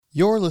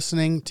You're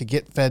listening to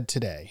Get Fed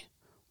Today,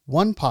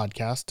 one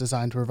podcast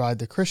designed to provide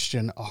the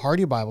Christian a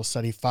hearty Bible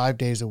study 5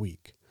 days a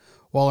week.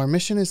 While our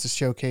mission is to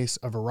showcase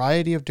a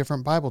variety of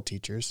different Bible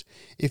teachers,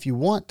 if you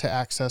want to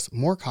access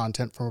more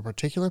content from a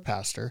particular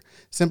pastor,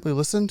 simply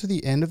listen to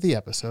the end of the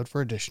episode for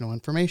additional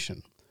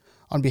information.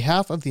 On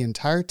behalf of the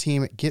entire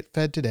team at Get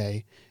Fed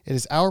Today, it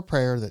is our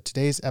prayer that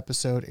today's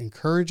episode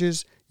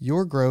encourages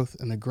your growth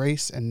in the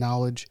grace and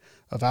knowledge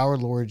of our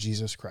Lord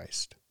Jesus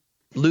Christ.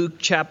 Luke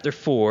chapter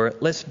 4,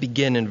 let's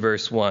begin in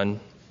verse 1,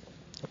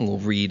 and we'll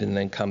read and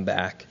then come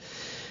back.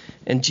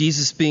 And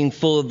Jesus, being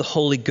full of the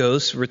Holy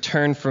Ghost,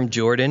 returned from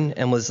Jordan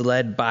and was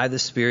led by the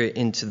Spirit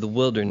into the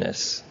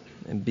wilderness,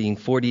 and being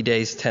 40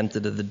 days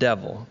tempted of the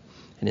devil.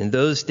 And in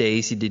those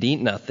days he did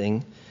eat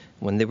nothing.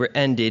 When they were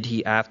ended,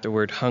 he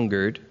afterward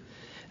hungered.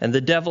 And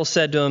the devil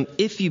said to him,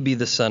 If you be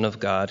the Son of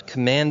God,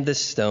 command this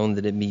stone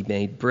that it be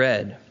made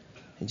bread.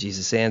 And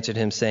Jesus answered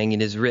him, saying,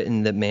 It is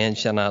written that man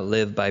shall not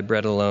live by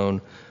bread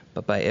alone,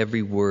 but by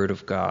every word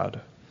of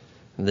God.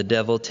 And the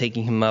devil,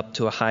 taking him up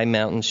to a high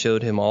mountain,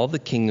 showed him all the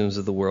kingdoms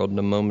of the world in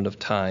a moment of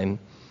time.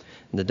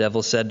 And the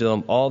devil said to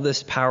him, All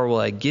this power will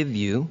I give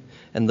you,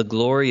 and the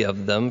glory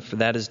of them, for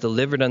that is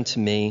delivered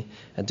unto me,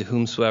 and to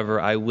whomsoever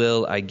I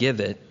will I give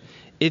it.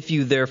 If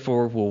you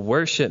therefore will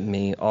worship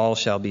me, all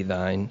shall be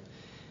thine.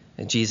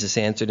 And Jesus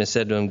answered and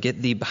said to him,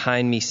 Get thee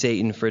behind me,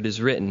 Satan, for it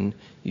is written,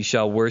 You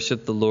shall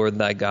worship the Lord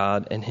thy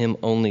God, and him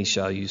only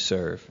shall you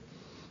serve.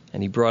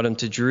 And he brought him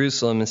to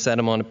Jerusalem and set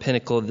him on a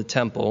pinnacle of the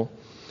temple.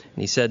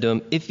 And he said to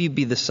him, If you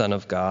be the Son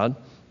of God,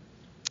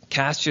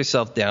 cast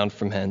yourself down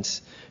from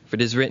hence. For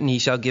it is written, He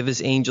shall give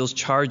his angels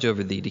charge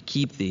over thee to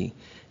keep thee.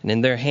 And in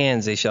their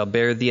hands they shall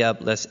bear thee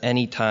up, lest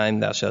any time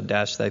thou shalt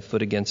dash thy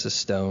foot against a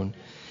stone.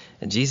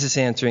 And Jesus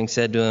answering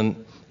said to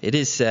him, It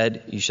is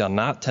said, You shall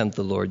not tempt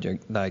the Lord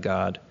thy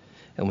God.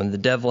 And when the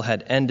devil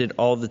had ended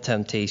all the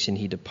temptation,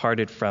 he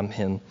departed from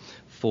him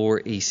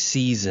for a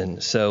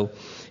season. So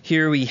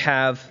here we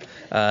have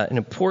an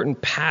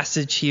important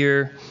passage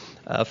here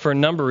for a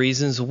number of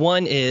reasons.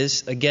 One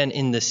is, again,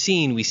 in the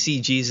scene, we see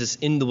Jesus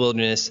in the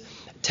wilderness,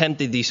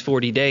 tempted these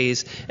 40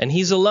 days, and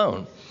he's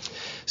alone.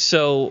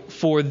 So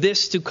for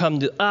this to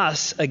come to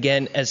us,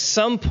 again, at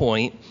some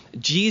point,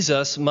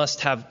 Jesus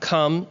must have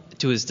come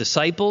to his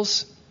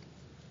disciples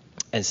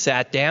and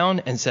sat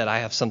down and said, I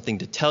have something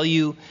to tell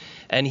you.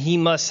 And he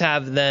must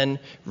have then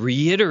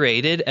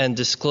reiterated and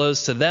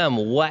disclosed to them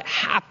what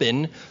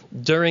happened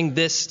during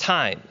this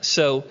time.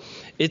 So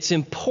it's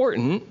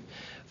important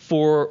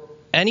for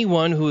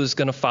anyone who is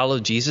going to follow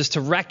Jesus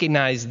to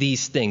recognize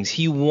these things.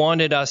 He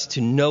wanted us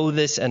to know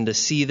this and to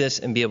see this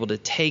and be able to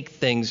take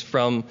things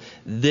from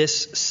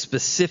this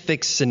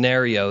specific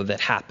scenario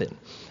that happened.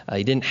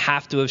 He didn't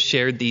have to have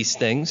shared these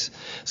things.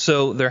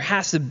 So there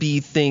has to be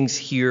things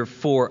here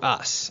for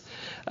us.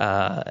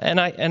 And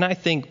I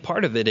think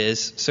part of it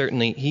is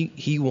certainly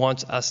he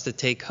wants us to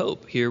take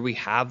hope. Here we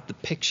have the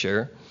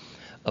picture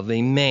of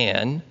a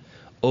man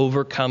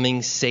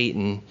overcoming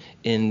Satan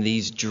in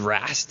these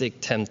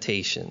drastic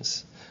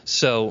temptations.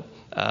 So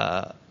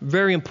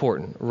very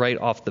important right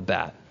off the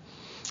bat.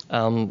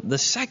 The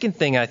second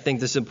thing I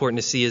think that's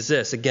important to see is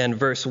this. Again,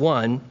 verse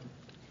 1,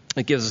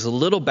 it gives us a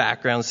little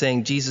background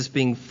saying Jesus,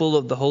 being full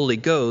of the Holy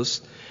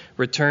Ghost,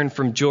 returned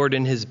from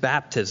Jordan, his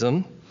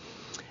baptism,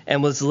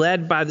 and was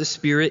led by the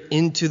Spirit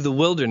into the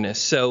wilderness.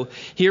 So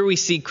here we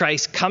see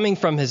Christ coming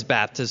from his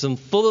baptism,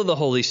 full of the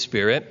Holy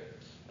Spirit,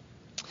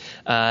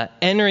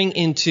 entering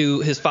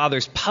into his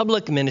Father's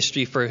public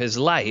ministry for his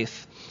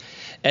life.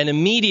 And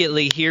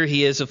immediately here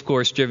he is, of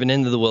course, driven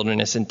into the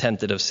wilderness and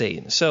tempted of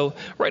Satan. So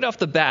right off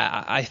the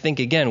bat, I think,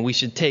 again, we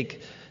should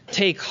take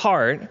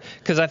heart,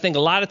 because I think a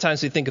lot of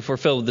times we think if we're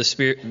filled with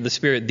the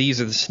Spirit, these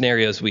are the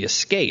scenarios we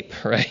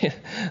escape, right?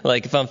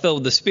 Like if I'm filled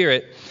with the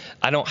Spirit,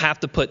 I don't have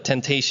to put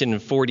temptation in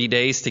 40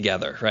 days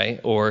together,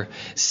 right? Or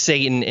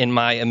Satan in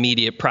my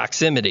immediate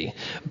proximity.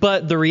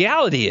 But the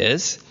reality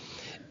is,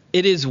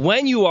 it is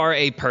when you are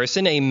a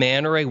person, a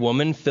man or a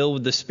woman filled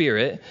with the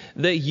Spirit,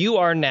 that you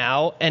are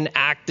now an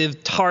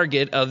active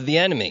target of the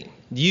enemy.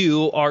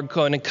 You are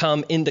going to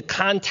come into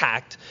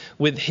contact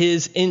with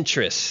his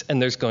interests,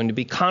 and there's going to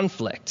be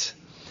conflict.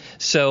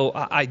 So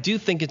I do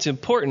think it's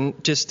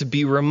important just to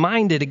be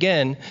reminded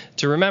again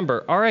to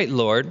remember, all right,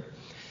 Lord,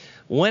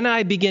 when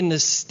I begin to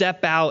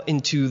step out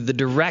into the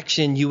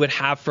direction you would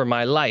have for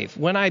my life,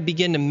 when I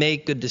begin to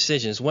make good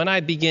decisions, when I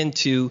begin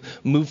to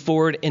move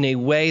forward in a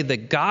way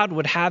that God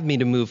would have me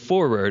to move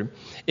forward,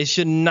 it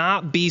should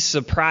not be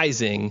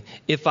surprising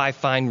if I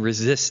find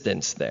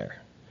resistance there.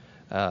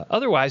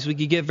 Otherwise, we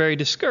could get very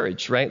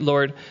discouraged, right?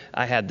 Lord,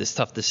 I had this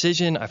tough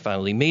decision. I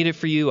finally made it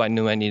for you. I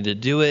knew I needed to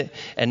do it.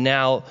 And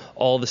now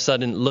all of a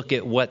sudden, look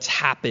at what's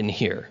happened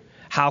here.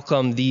 How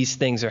come these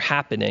things are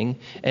happening?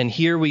 And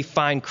here we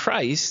find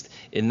Christ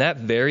in that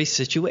very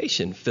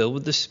situation, filled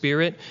with the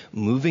Spirit,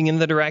 moving in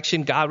the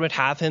direction God would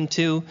have him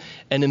to,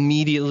 and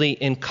immediately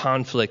in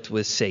conflict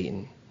with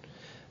Satan.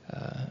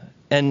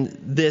 And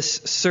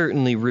this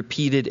certainly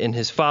repeated in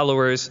his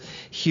followers.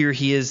 Here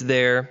he is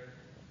there.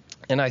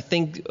 And I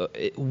think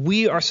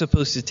we are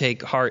supposed to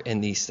take heart in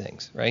these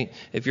things, right?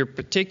 If you're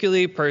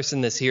particularly a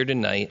person that's here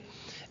tonight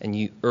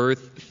and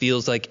earth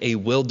feels like a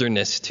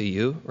wilderness to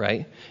you,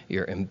 right?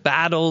 You're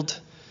embattled,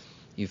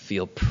 you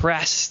feel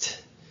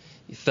pressed,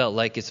 you felt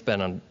like it's been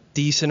a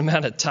decent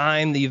amount of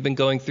time that you've been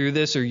going through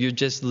this, or you're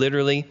just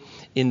literally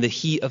in the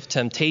heat of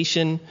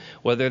temptation,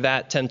 whether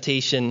that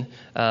temptation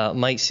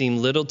might seem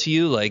little to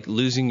you, like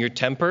losing your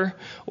temper,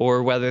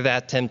 or whether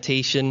that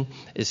temptation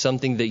is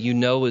something that you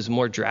know is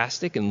more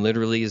drastic and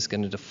literally is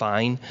going to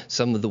define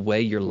some of the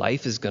way your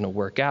life is going to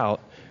work out,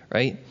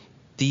 right?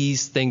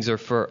 These things are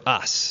for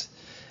us.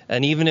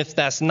 And even if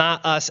that's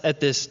not us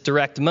at this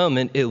direct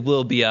moment, it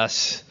will be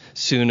us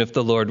soon if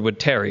the Lord would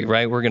tarry,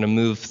 right? We're going to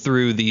move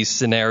through these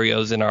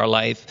scenarios in our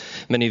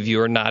life. Many of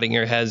you are nodding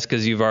your heads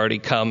because you've already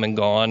come and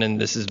gone,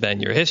 and this has been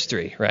your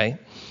history, right?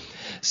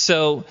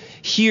 So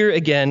here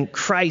again,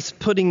 Christ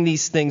putting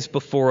these things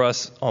before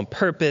us on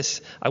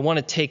purpose. I want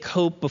to take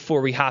hope before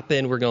we hop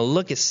in. We're going to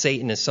look at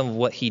Satan and some of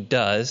what he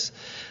does.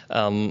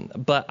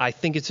 But I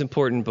think it's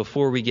important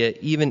before we get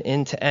even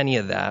into any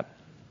of that,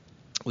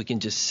 we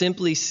can just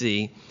simply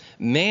see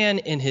man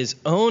in his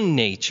own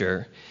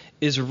nature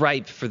is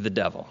ripe for the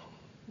devil.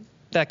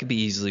 That could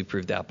be easily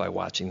proved out by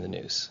watching the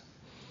news.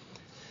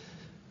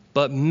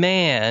 But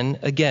man,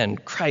 again,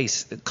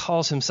 Christ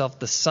calls himself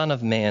the Son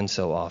of Man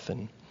so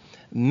often.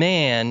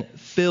 Man,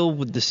 filled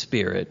with the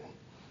Spirit,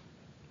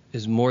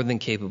 is more than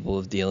capable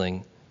of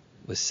dealing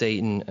with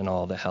Satan and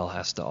all that hell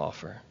has to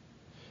offer.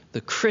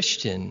 The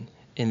Christian,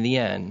 in the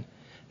end,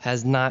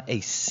 has not a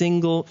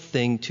single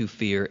thing to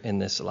fear in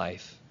this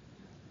life.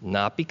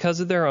 Not because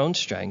of their own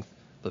strength,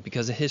 but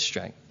because of his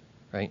strength,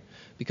 right?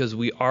 Because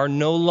we are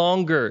no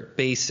longer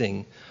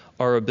basing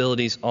our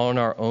abilities on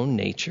our own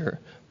nature,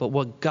 but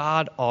what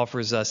God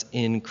offers us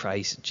in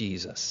Christ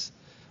Jesus.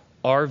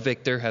 Our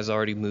victor has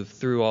already moved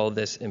through all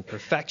this in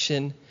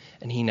perfection,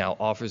 and he now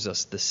offers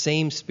us the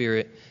same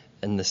Spirit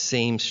and the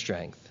same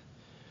strength,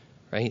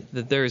 right?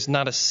 That there is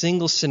not a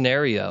single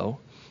scenario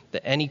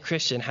that any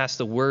Christian has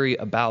to worry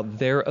about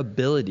their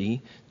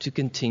ability to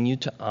continue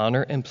to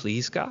honor and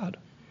please God.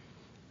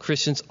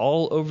 Christians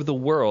all over the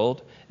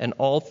world and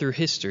all through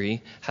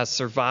history have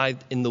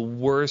survived in the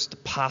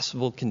worst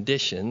possible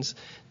conditions,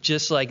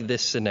 just like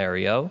this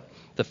scenario.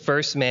 The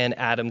first man,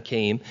 Adam,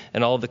 came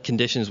and all the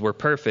conditions were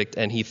perfect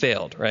and he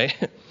failed, right?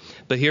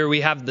 But here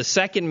we have the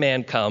second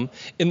man come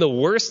in the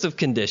worst of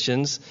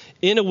conditions,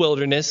 in a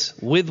wilderness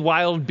with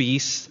wild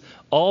beasts,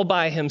 all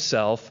by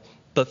himself,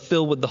 but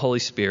filled with the Holy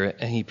Spirit,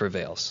 and he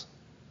prevails.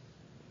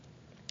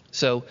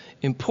 So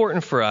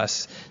important for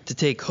us to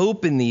take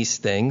hope in these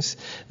things,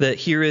 that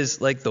here is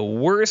like the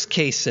worst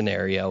case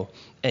scenario,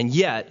 and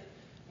yet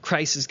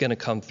Christ is going to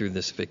come through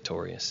this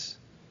victorious.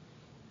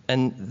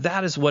 And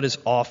that is what is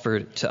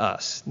offered to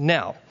us.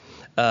 Now,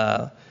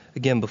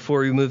 again, before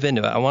we move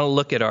into it, I want to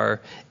look at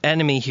our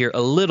enemy here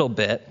a little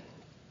bit.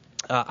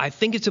 I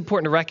think it's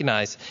important to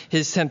recognize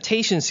his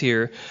temptations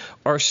here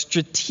are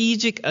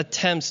strategic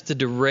attempts to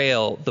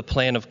derail the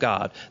plan of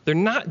God. They're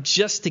not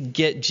just to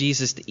get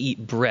Jesus to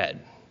eat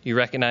bread. You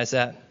recognize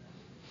that?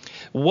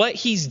 What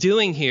he's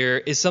doing here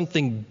is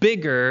something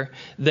bigger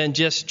than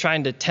just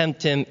trying to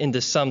tempt him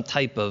into some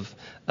type of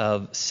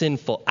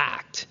sinful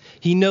act.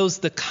 He knows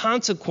the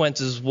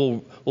consequences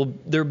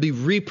there'll be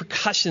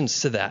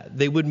repercussions to that.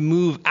 They would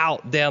move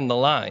out down the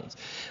lines.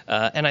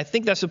 And I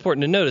think that's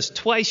important to notice.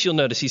 Twice you'll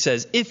notice he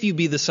says, if you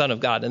be the Son of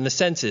God. And the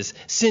sense is,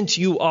 since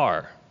you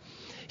are.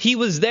 He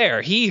was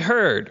there. He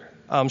heard,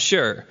 I'm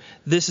sure,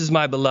 this is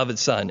my beloved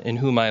Son in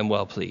whom I am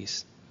well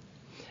pleased.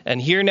 And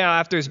here now,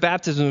 after his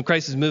baptism,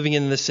 Christ is moving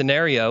into this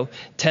scenario,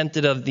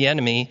 tempted of the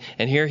enemy,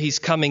 and here he's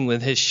coming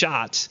with his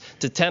shots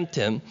to tempt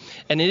him.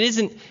 And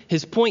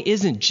his point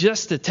isn't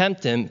just to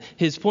tempt him.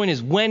 His point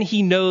is when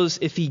he knows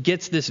if he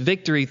gets this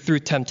victory through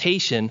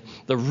temptation,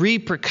 the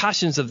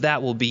repercussions of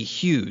that will be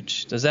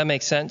huge. Does that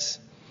make sense?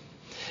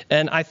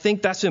 And I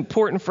think that's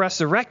important for us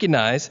to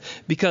recognize,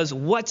 because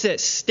what's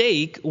at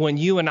stake when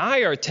you and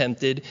I are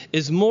tempted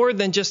is more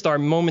than just our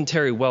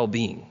momentary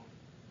well-being.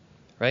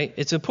 Right?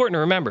 It's important to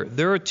remember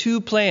there are two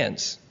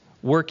plans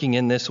working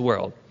in this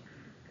world.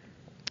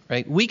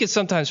 Right? We could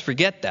sometimes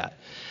forget that.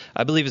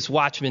 I believe it's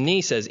Watchman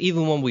Nee says,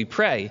 even when we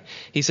pray,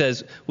 he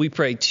says we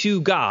pray to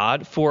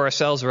God for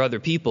ourselves or other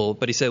people,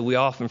 but he said we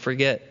often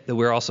forget that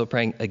we're also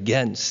praying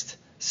against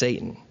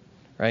Satan.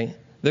 Right?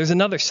 There's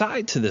another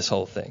side to this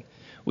whole thing.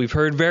 We've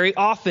heard very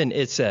often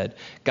it said,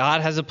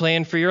 God has a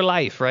plan for your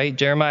life, right?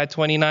 Jeremiah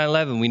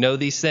 29:11, we know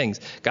these things.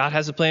 God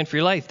has a plan for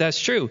your life. That's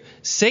true.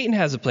 Satan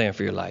has a plan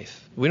for your life.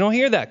 We don't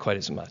hear that quite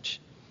as much.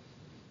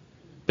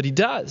 But he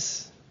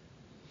does.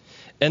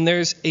 And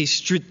there's a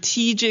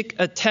strategic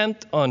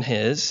attempt on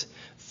his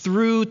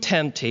through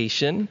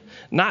temptation,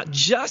 not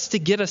just to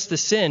get us to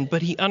sin,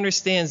 but he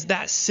understands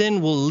that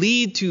sin will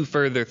lead to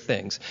further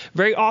things.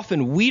 Very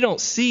often we don't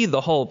see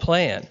the whole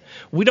plan.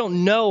 We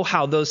don't know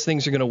how those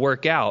things are going to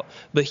work out,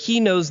 but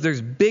he knows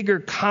there's bigger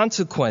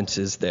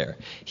consequences there.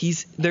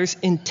 There's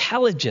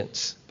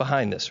intelligence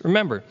behind this.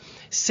 Remember,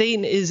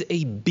 Satan is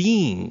a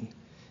being.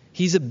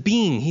 He's a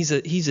being. He's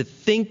a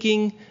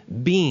thinking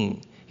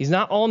being. He's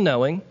not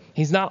all-knowing.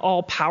 He's not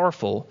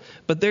all-powerful.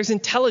 But there's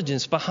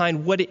intelligence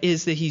behind what it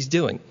is that he's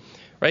doing.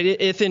 Right?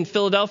 If in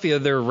Philadelphia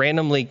there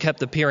randomly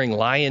kept appearing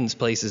lions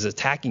places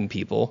attacking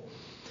people,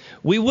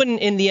 we wouldn't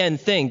in the end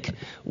think,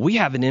 we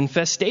have an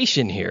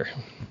infestation here.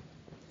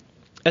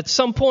 At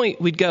some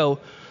point we'd go,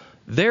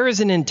 there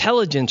is an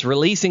intelligence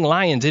releasing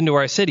lions into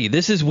our city.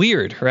 This is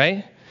weird,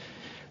 right?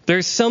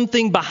 There's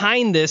something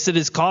behind this that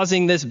is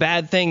causing this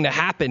bad thing to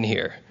happen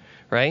here,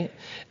 right?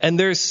 And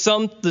the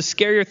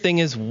scarier thing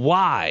is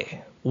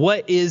why?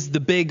 What is the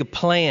big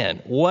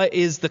plan? What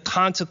is the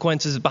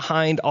consequences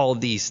behind all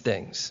these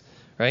things,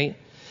 right?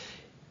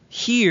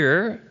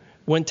 Here,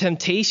 when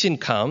temptation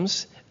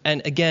comes,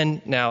 and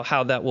again, now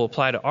how that will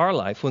apply to our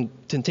life, when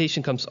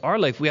temptation comes to our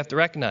life, we have to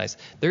recognize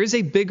there is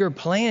a bigger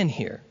plan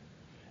here.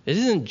 It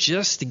isn't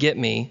just to get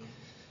me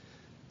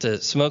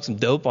to smoke some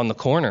dope on the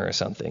corner or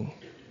something,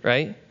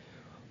 right?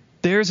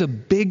 There's a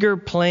bigger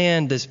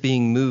plan that's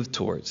being moved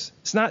towards.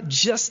 It's not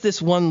just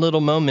this one little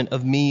moment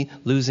of me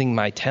losing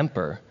my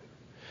temper.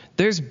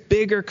 There's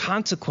bigger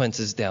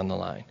consequences down the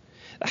line.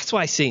 That's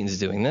why Satan's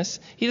doing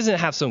this. He doesn't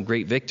have some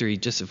great victory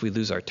just if we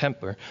lose our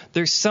temper.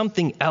 There's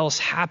something else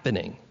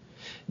happening,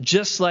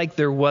 just like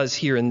there was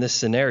here in this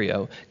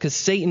scenario, because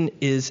Satan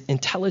is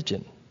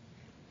intelligent.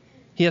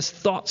 He has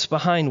thoughts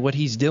behind what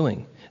he's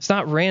doing. It's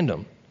not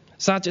random.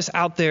 It's not just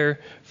out there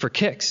for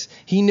kicks.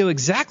 He knew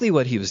exactly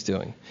what he was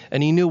doing,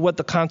 and he knew what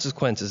the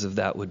consequences of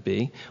that would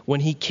be. When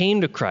he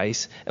came to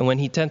Christ and when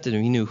he tempted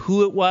him, he knew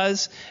who it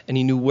was and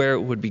he knew where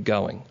it would be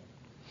going.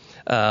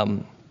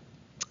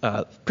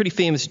 Pretty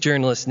famous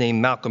journalist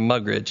named Malcolm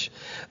Muggeridge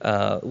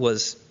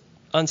was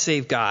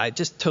unsaved guy,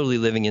 just totally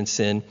living in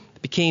sin,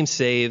 became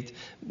saved,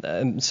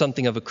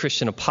 something of a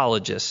Christian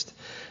apologist.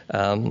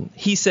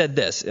 He said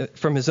this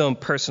from his own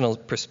personal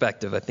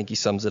perspective. I think he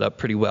sums it up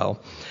pretty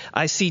well.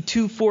 I see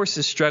two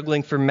forces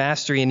struggling for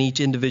mastery in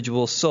each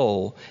individual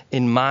soul,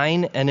 in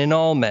mine and in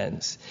all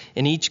men's,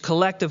 in each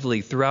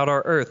collectively throughout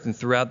our earth and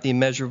throughout the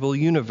immeasurable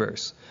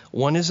universe.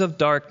 One is of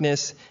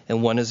darkness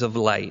and one is of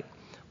light.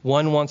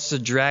 One wants to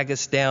drag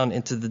us down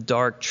into the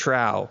dark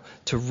trough,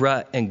 to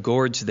rut and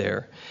gorge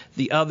there.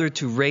 The other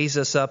to raise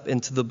us up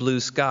into the blue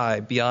sky,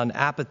 beyond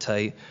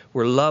appetite,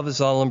 where love is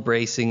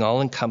all-embracing,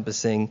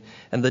 all-encompassing,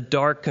 and the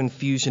dark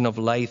confusion of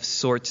life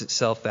sorts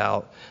itself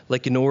out,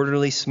 like an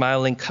orderly,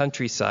 smiling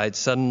countryside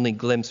suddenly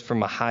glimpsed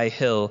from a high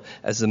hill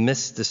as the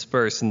mists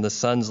disperse in the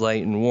sun's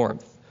light and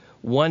warmth.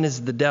 One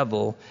is the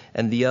devil,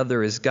 and the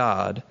other is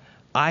God.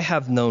 I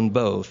have known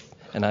both,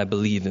 and I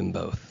believe in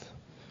both.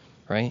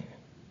 Right?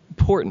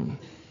 Important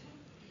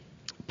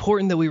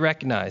that we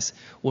recognize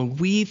when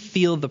we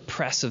feel the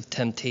press of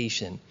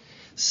temptation,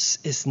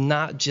 it's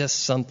not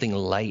just something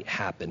light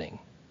happening.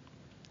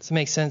 Does it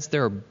make sense?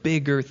 There are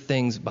bigger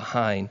things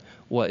behind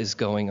what is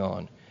going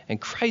on. And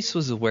Christ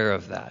was aware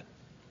of that.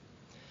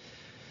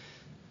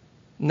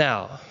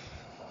 Now,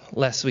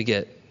 lest we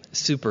get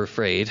super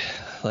afraid,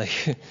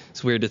 like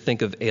it's weird to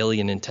think of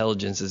alien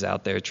intelligences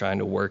out there trying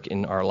to work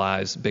in our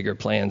lives, bigger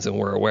plans than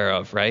we're aware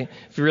of, right?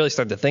 If you really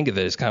start to think of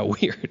it, it's kind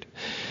of weird.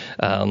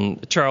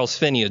 Charles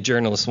Finney, a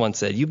journalist, once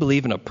said, "You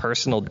believe in a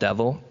personal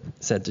devil?"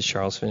 Said to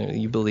Charles Finney,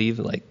 "You believe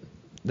like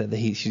that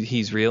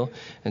he's real?"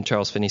 And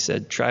Charles Finney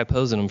said, "Try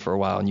opposing him for a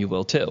while and you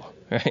will too,"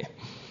 right?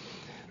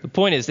 The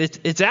point is,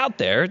 it's out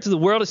there. To the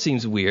world, it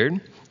seems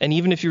weird. And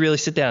even if you really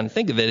sit down and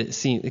think of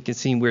it, it can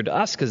seem weird to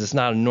us because it's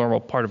not a normal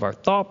part of our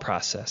thought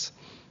process.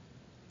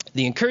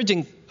 The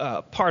encouraging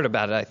part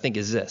about it, I think,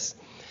 is this.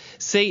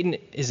 Satan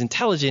is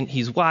intelligent,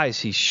 he's wise,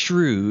 he's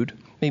shrewd.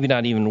 Maybe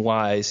not even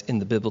wise in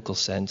the biblical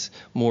sense.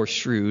 More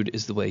shrewd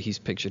is the way he's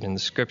pictured in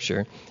the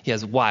scripture. He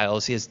has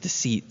wiles, he has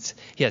deceits,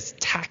 he has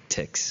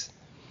tactics.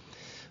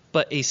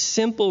 But a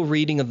simple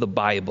reading of the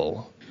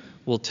Bible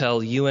will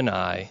tell you and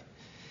I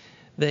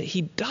that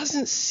he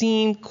doesn't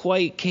seem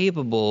quite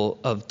capable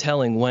of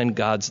telling when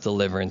God's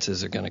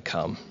deliverances are going to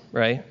come,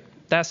 right?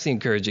 That's the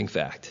encouraging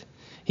fact.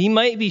 He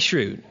might be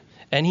shrewd,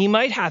 and he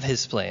might have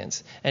his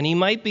plans, and he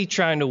might be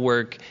trying to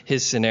work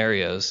his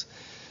scenarios,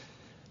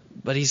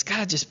 but he's got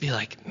to just be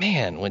like,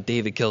 man, when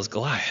David kills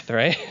Goliath,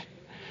 right?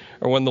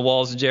 Or when the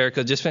walls of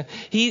Jericho just fell.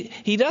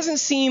 He doesn't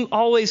seem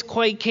always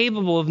quite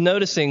capable of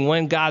noticing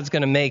when God's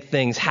going to make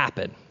things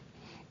happen.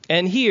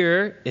 And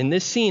here, in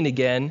this scene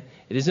again,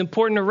 it is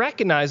important to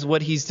recognize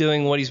what he's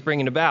doing, what he's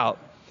bringing about.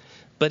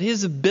 But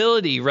his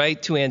ability,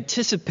 right, to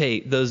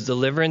anticipate those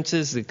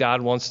deliverances that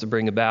God wants to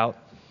bring about,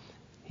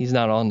 he's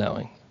not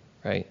all-knowing,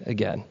 right?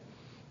 Again,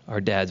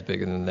 our dad's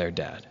bigger than their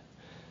dad.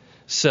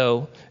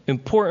 So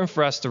important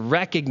for us to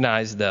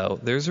recognize, though,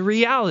 there's a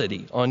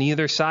reality on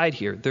either side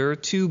here. There are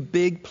two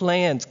big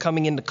plans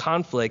coming into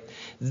conflict.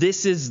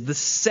 This is the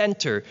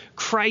center.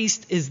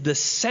 Christ is the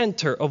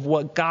center of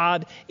what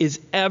God is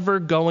ever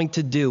going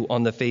to do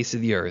on the face of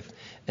the earth.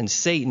 And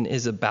Satan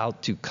is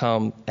about to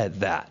come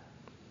at that.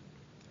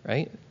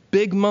 Right?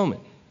 Big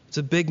moment. It's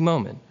a big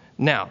moment.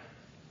 Now,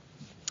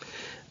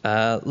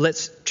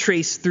 let's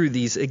trace through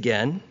these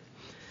again.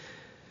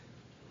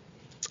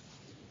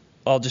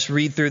 I'll just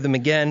read through them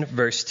again.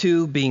 Verse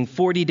 2, being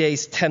 40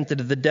 days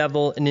tempted of the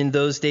devil, and in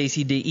those days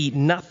he did eat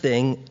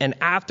nothing, and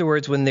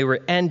afterwards when they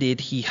were ended,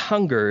 he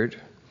hungered.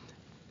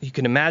 You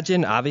can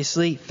imagine,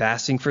 obviously,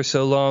 fasting for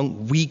so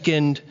long,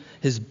 weakened,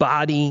 his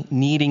body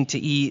needing to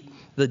eat.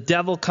 The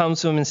devil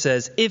comes to him and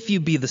says, if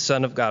you be the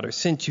Son of God, or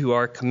since you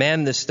are,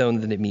 command this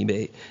stone that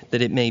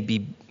it may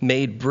be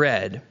made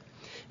bread.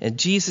 And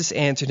Jesus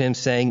answered him,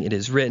 saying, it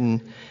is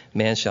written,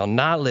 man shall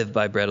not live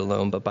by bread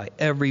alone, but by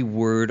every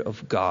word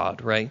of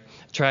God, right?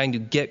 Trying to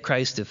get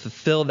Christ to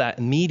fulfill that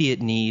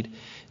immediate need.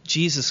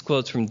 Jesus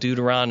quotes from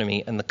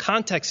Deuteronomy, and the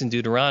context in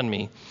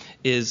Deuteronomy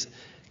is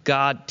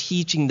God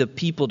teaching the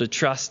people to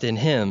trust in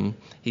him.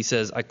 He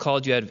says, I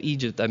called you out of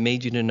Egypt, I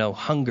made you to know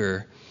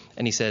hunger.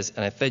 And he says,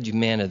 and I fed you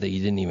manna that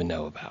you didn't even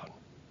know about,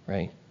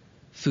 right?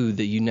 Food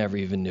that you never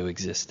even knew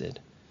existed.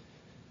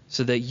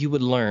 So that you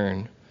would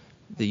learn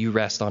that you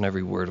rest on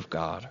every word of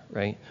God,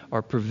 right?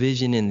 Our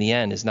provision in the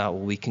end is not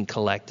what we can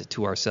collect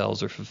to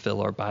ourselves or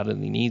fulfill our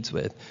bodily needs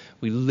with.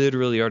 We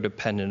literally are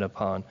dependent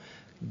upon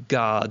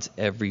God's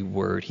every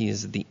word. He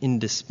is the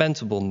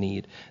indispensable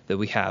need that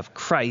we have.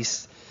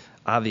 Christ,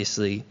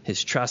 obviously,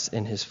 his trust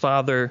in his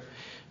Father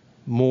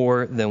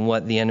more than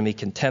what the enemy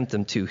can tempt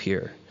him to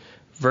here.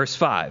 Verse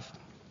 5,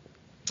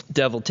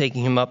 devil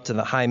taking him up to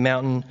the high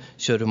mountain,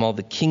 showed him all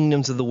the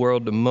kingdoms of the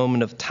world, a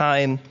moment of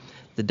time.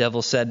 The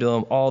devil said to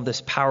him, all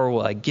this power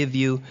will I give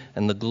you,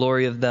 and the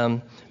glory of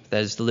them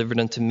that is delivered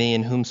unto me,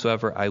 and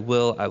whomsoever I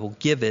will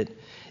give it.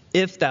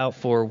 If thou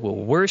therefore will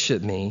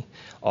worship me,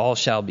 all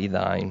shall be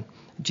thine.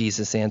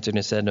 Jesus answered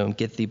and said to him,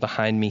 get thee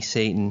behind me,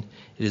 Satan.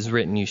 It is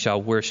written, you shall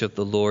worship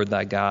the Lord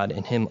thy God,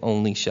 and him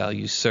only shall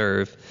you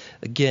serve.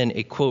 Again,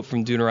 a quote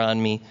from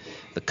Deuteronomy.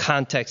 The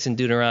context in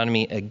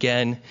Deuteronomy,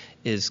 again,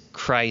 is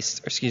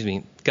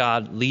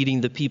God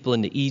leading the people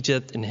into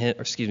Egypt,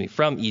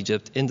 from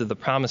Egypt into the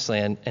promised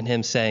land, and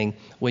him saying,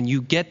 when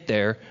you get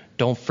there,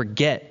 don't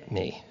forget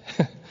me.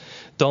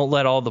 Don't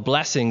let all the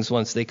blessings,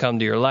 once they come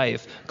to your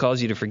life,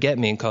 cause you to forget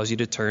me and cause you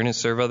to turn and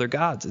serve other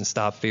gods and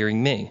stop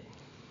fearing me.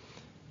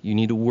 You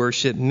need to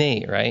worship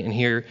me, right? And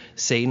here,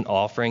 Satan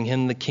offering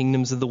him the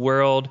kingdoms of the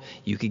world.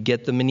 You could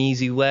get them an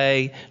easy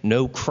way.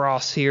 No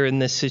cross here in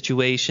this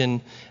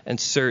situation. And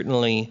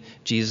certainly,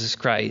 Jesus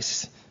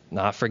Christ,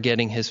 not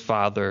forgetting his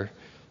Father,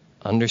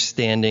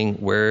 understanding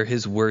where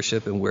his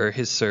worship and where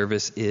his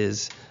service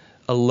is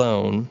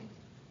alone,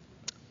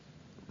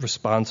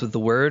 responds with the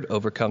word,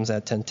 overcomes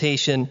that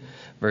temptation.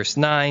 Verse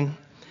 9,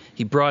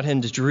 he brought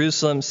him to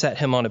Jerusalem, set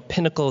him on a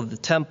pinnacle of the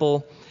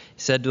temple,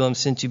 said to him,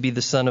 since you be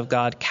the Son of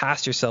God,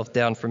 cast yourself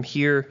down from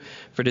here,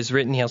 for it is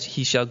written,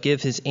 he shall give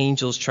his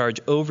angels charge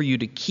over you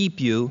to keep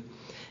you,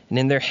 and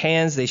in their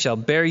hands they shall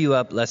bear you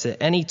up, lest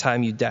at any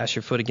time you dash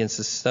your foot against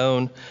a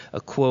stone. A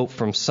quote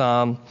from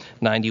Psalm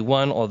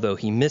 91, although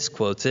he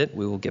misquotes it.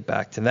 We will get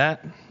back to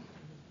that.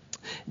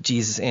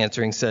 Jesus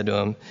answering said to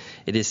him,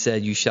 it is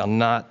said, you shall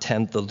not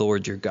tempt the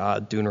Lord your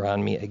God.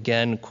 Deuteronomy,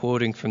 again,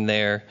 quoting from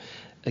there.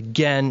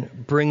 Again,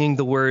 bringing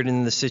the word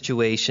in the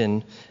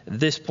situation. At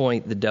this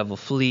point, the devil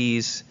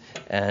flees,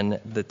 and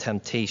the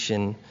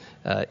temptation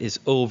is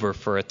over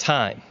for a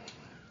time.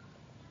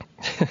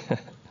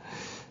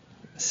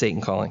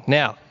 Satan calling.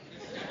 Now,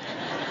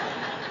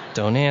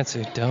 don't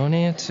answer.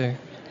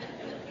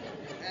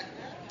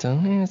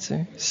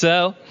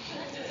 So,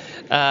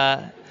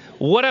 how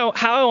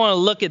I want to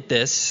look at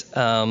this,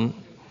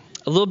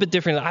 a little bit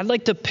different. I'd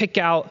like to pick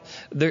out.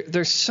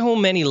 There's so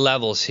many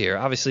levels here.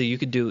 Obviously, you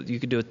could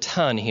do a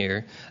ton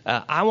here.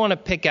 I want to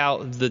pick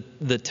out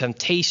the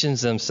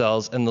temptations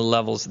themselves and the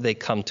levels they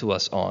come to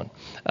us on,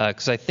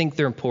 because I think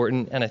they're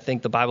important, and I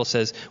think the Bible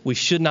says we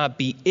should not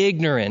be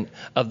ignorant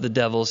of the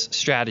devil's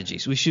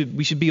strategies. We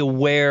should be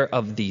aware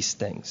of these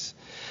things.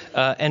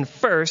 And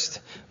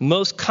first,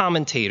 most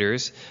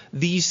commentators,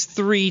 these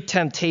three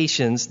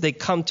temptations, they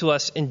come to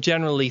us in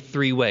generally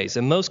three ways.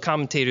 And most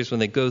commentators, when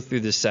they go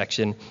through this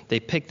section, they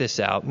pick this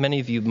out. Many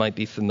of you might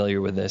be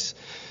familiar with this.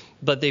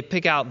 But they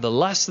pick out the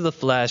lust of the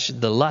flesh,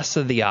 the lust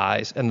of the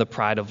eyes, and the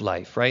pride of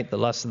life, right? The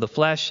lust of the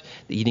flesh,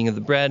 the eating of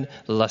the bread,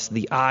 the lust of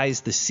the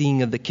eyes, the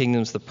seeing of the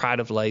kingdoms, the pride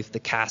of life, the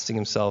casting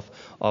himself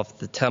off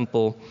the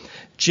temple.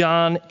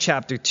 John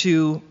chapter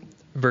 2.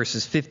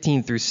 Verses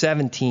 15 through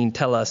 17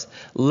 tell us,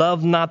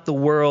 love not the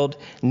world,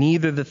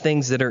 neither the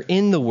things that are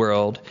in the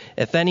world.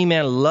 If any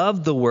man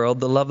love the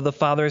world, the love of the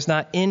Father is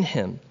not in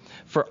him.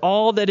 For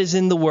all that is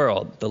in the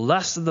world, the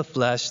lust of the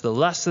flesh, the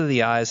lust of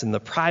the eyes, and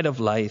the pride of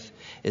life,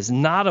 is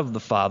not of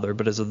the Father,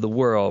 but is of the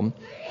world.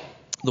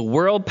 The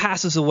world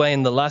passes away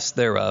in the lust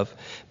thereof,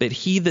 but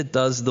he that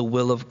does the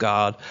will of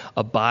God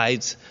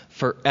abides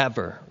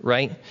forever,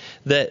 right?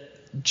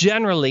 That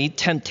generally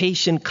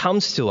temptation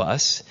comes to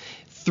us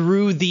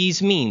through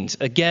these means.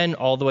 Again,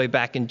 all the way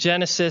back in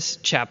Genesis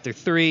chapter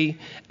 3,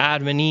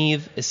 Adam and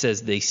Eve, it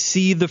says they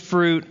see the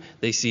fruit,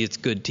 they see it's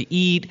good to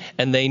eat,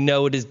 and they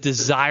know it is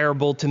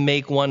desirable to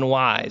make one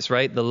wise,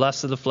 right? The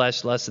lust of the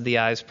flesh, lust of the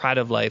eyes, pride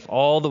of life,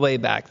 all the way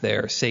back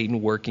there,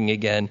 Satan working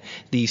again,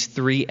 these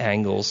three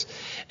angles.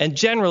 And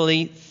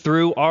generally,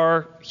 through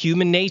our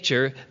human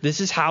nature, this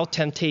is how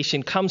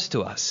temptation comes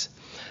to us.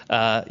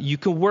 You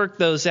can work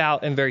those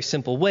out in very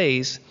simple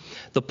ways.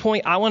 The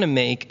point I want to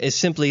make is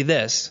simply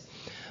this.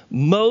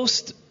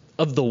 Most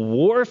of the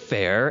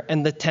warfare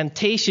and the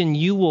temptation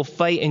you will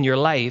fight in your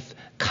life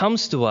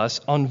comes to us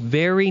on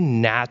very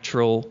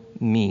natural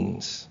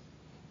means.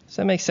 Does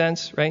that make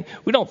sense, right?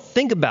 We don't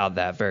think about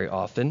that very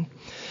often.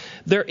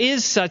 There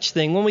is such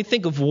thing, when we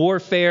think of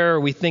warfare, or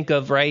we think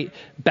of, right,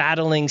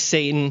 battling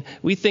Satan,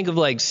 we think of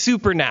like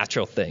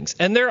supernatural things.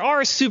 And there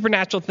are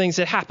supernatural things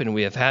that happen.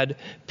 We have had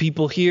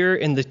people here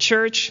in the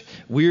church,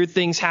 weird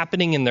things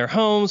happening in their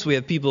homes. We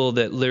have people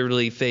that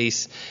literally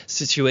face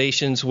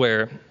situations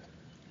where,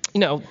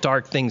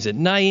 dark things at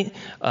night,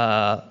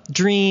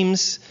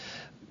 dreams,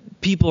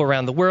 people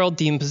around the world,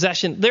 demon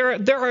possession.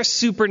 There are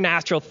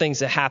supernatural things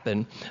that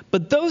happen,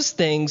 but those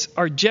things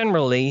are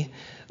generally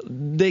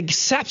the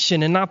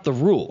exception and not the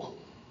rule.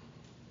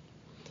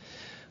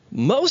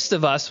 Most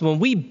of us, when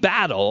we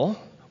battle,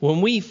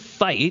 when we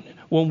fight,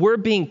 when we're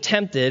being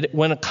tempted,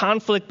 when a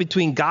conflict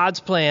between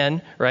God's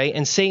plan, right,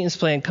 and Satan's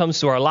plan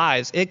comes to our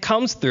lives, it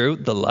comes through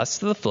the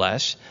lust of the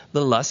flesh,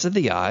 the lust of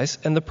the eyes,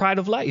 and the pride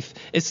of life.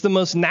 It's the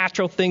most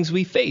natural things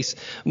we face.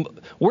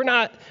 We're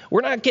not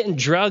getting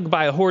drugged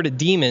by a horde of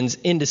demons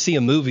in to see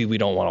a movie we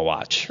don't want to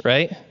watch,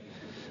 right?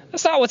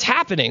 That's not what's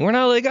happening. We're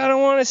not like, I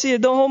don't want to see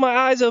it. Don't hold my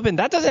eyes open.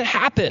 That doesn't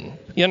happen.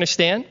 You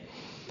understand?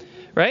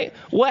 Right?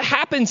 What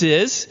happens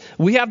is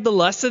we have the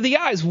lust of the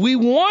eyes. We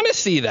want to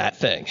see that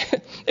thing.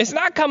 It's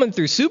not coming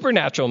through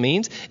supernatural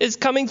means. It's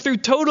coming through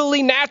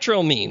totally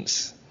natural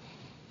means.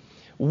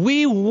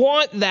 We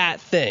want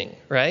that thing,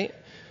 right?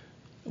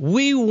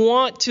 We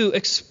want to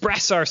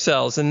express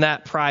ourselves in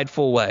that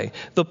prideful way.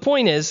 The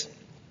point is,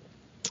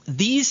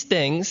 these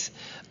things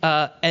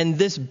and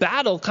this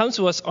battle comes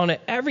to us on an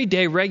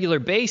everyday, regular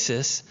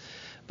basis.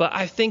 But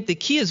I think the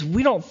key is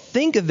we don't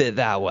think of it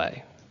that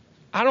way.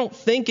 I don't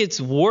think it's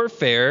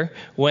warfare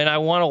when I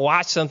want to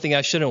watch something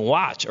I shouldn't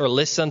watch, or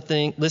listen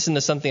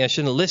to something I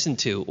shouldn't listen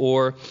to,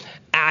 or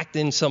act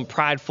in some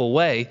prideful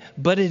way,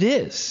 but it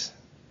is.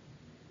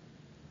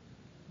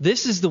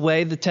 This is the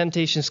way the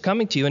temptation is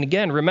coming to you. And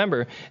again,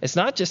 remember, it's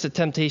not just a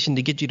temptation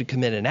to get you to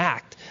commit an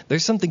act.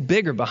 There's something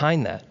bigger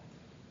behind that.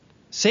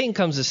 Satan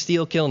comes to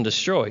steal, kill, and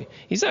destroy.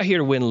 He's not here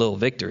to win little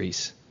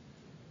victories.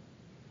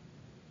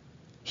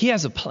 He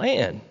has a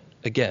plan,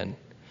 again.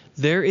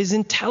 There is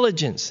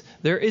intelligence.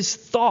 There is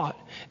thought.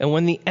 And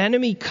when the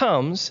enemy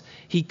comes,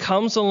 he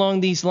comes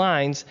along these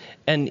lines,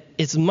 and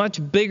it's much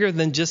bigger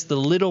than just the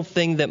little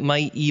thing that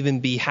might even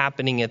be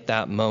happening at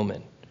that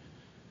moment.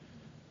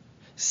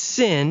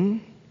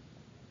 Sin,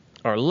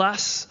 our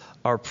lusts,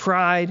 our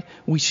pride,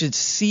 we should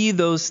see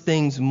those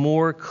things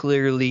more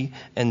clearly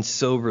and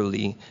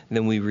soberly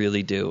than we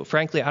really do.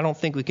 Frankly, I don't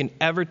think we can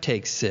ever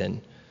take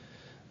sin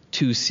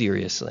too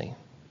seriously,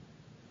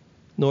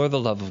 nor the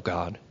love of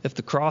God. If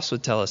the cross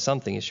would tell us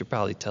something, it should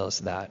probably tell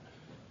us that.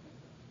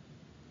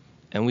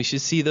 And we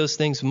should see those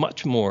things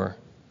much more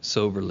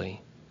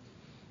soberly.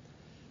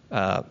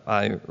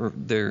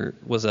 There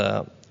was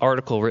an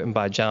article written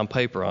by John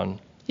Piper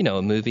on,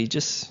 a movie,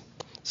 just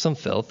some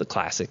filth, the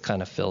classic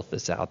kind of filth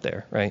that's out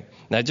there, right?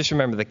 And I just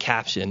remember the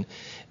caption.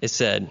 It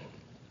said,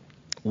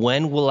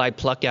 "When will I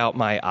pluck out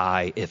my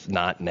eye if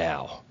not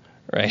now?"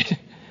 Right?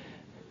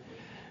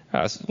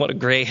 What a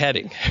great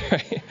heading,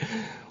 right?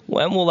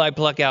 When will I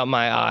pluck out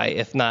my eye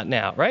if not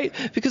now, right?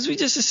 Because we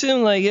just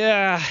assume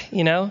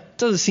it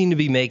doesn't seem to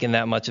be making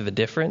that much of a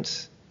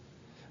difference.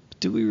 But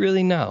do we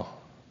really know?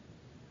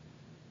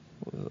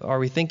 Are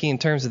we thinking in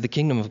terms of the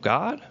kingdom of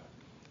God?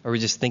 Are we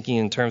just thinking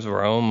in terms of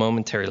our own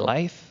momentary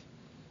life?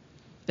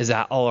 Is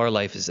that all our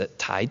life is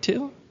tied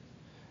to?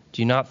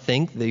 Do you not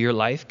think that your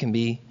life can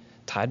be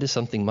tied to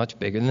something much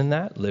bigger than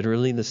that?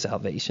 Literally the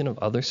salvation of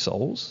other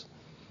souls?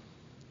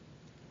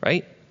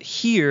 Right?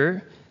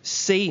 Here,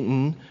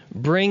 Satan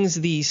brings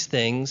these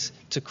things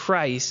to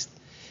Christ.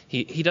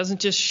 He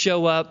doesn't just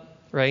show up,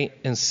 right,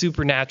 and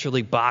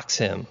supernaturally box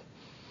him,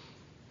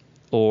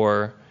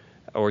 or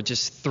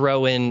just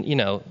throw in,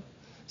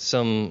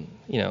 some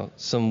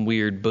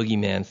weird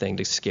boogeyman thing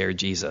to scare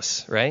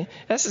Jesus, right?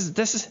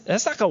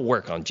 That's not going to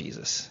work on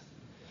Jesus.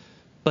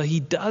 But he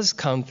does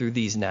come through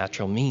these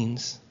natural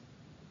means.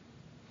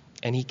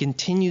 And he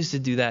continues to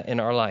do that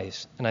in our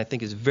lives. And I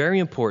think it's very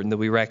important that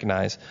we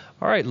recognize,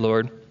 all right,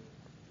 Lord,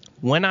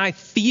 when I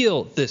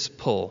feel this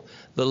pull,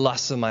 the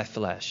lust of my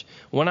flesh,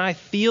 when I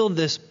feel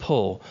this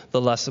pull,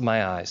 the lust of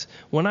my eyes,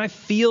 when I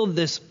feel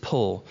this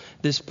pull,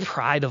 this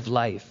pride of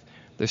life,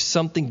 there's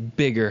something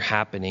bigger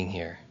happening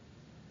here.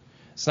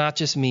 It's not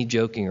just me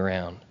joking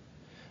around.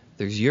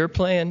 There's your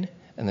plan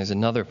and there's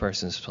another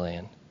person's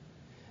plan.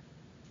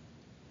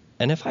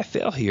 And if I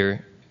fail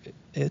here,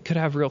 it could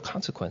have real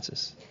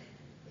consequences,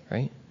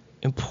 right?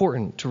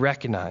 Important to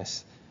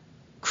recognize.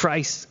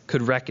 Christ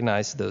could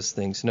recognize those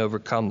things and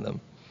overcome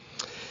them.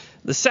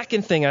 The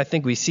second thing I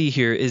think we see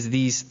here is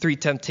these three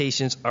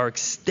temptations are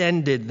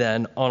extended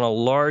then on a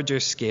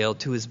larger scale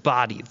to his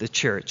body, the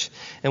church.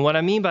 And what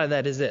I mean by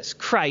that is this.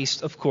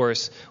 Christ, of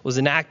course, was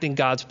enacting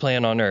God's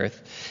plan on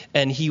earth,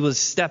 and he was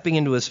stepping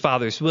into his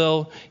Father's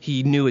will.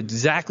 He knew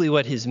exactly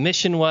what his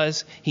mission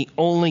was. He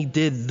only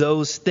did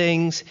those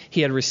things.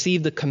 He had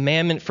received the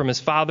commandment from his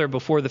Father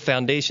before the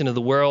foundation of the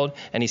world,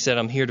 and he said,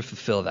 I'm here to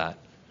fulfill that.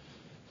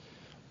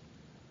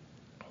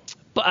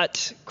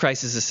 But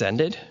Christ is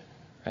ascended.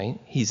 Right?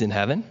 He's in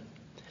heaven,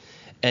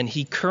 and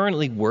he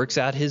currently works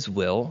out his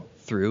will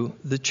through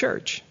the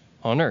church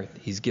on earth.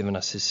 He's given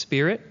us his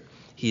Spirit.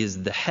 He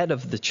is the head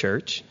of the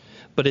church,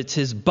 but it's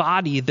his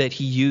body that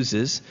he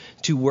uses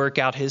to work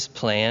out his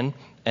plan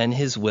and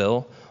his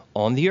will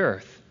on the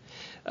earth.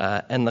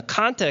 And the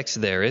context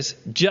there is,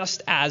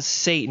 just as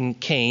Satan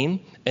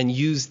came and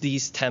used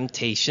these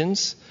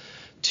temptations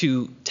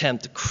to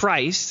tempt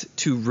Christ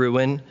to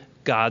ruin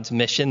God's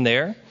mission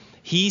there,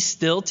 he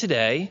still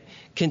today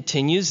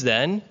continues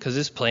then, because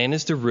his plan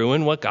is to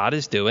ruin what God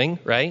is doing,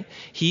 right?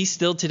 He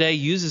still today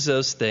uses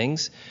those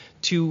things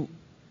to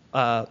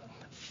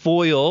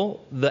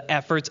foil the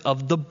efforts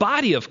of the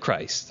body of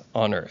Christ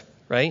on earth,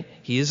 right?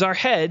 He is our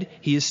head.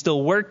 He is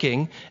still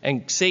working.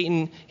 And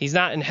Satan, he's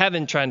not in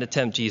heaven trying to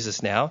tempt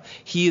Jesus now.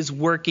 He is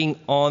working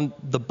on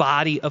the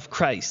body of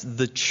Christ,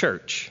 the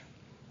church.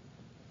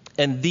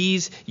 And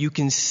these, you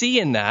can see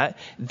in that,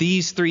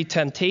 these three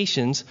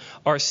temptations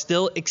are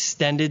still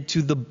extended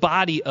to the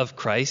body of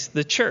Christ,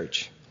 the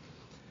church.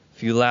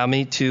 If you allow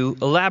me to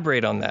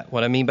elaborate on that,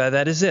 what I mean by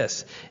that is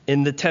this.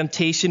 In the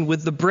temptation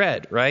with the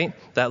bread, right?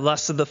 That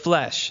lust of the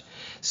flesh.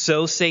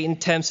 So Satan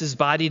tempts his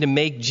body to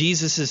make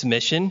Jesus'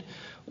 mission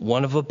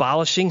one of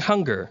abolishing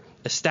hunger,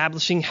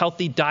 establishing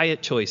healthy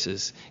diet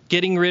choices,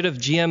 getting rid of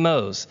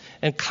GMOs,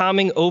 and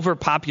calming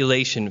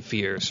overpopulation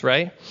fears,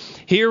 right?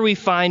 Here we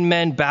find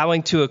men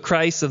bowing to a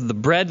Christ of the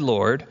bread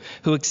Lord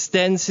who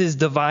extends his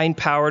divine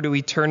power to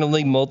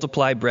eternally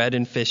multiply bread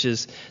and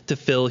fishes to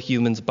fill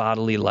humans'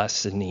 bodily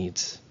lusts and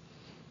needs.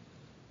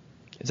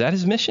 Is that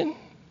his mission?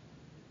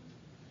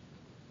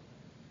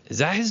 Is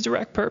that his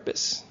direct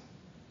purpose?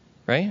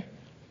 Right?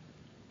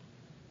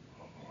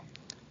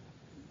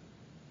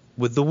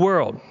 With the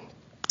world,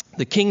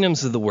 the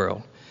kingdoms of the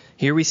world.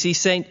 Here we see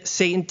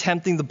Satan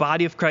tempting the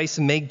body of Christ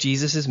to make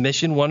Jesus'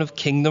 mission one of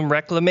kingdom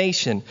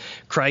reclamation.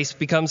 Christ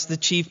becomes the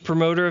chief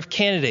promoter of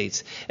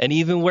candidates, and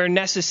even where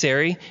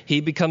necessary,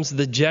 he becomes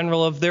the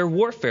general of their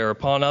warfare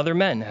upon other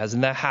men.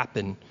 Hasn't that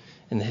happened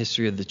in the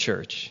history of the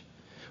church?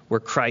 Where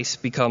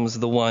Christ becomes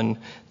the one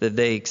that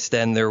they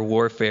extend their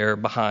warfare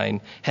behind.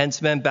 Hence,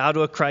 men bow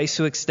to a Christ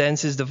who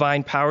extends his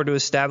divine power to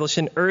establish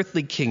an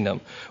earthly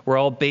kingdom. We're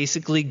all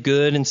basically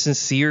good and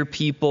sincere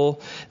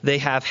people. They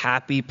have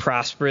happy,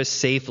 prosperous,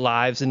 safe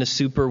lives in a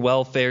super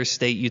welfare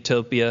state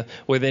utopia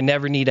where they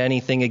never need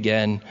anything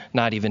again,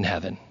 not even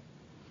heaven.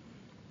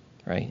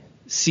 Right?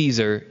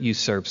 Caesar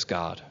usurps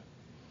God.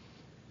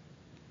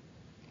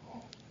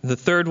 The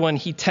third one,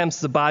 he tempts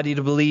the body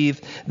to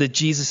believe that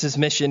Jesus'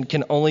 mission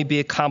can only be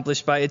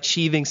accomplished by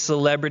achieving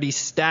celebrity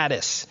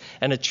status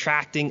and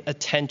attracting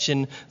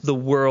attention the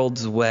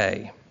world's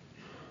way.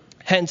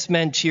 Hence,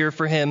 men cheer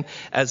for him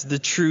as the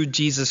true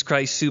Jesus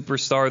Christ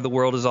superstar the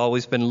world has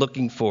always been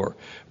looking for,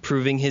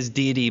 proving his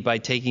deity by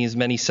taking as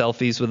many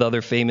selfies with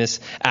other famous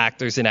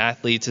actors and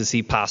athletes as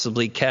he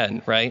possibly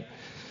can, right?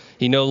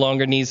 He no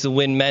longer needs to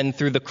win men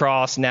through the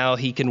cross. Now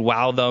he can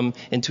wow them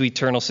into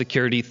eternal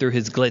security through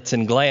his glitz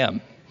and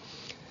glam.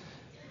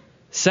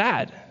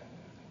 Sad.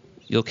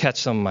 You'll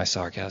catch some of my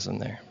sarcasm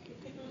there.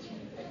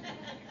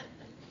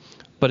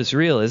 But it's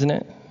real, isn't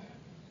it?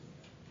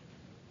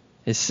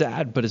 It's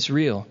sad, but it's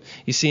real.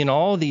 You see, in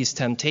all these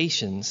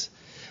temptations,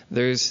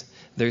 there's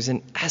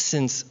an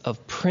essence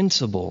of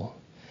principle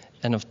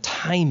and of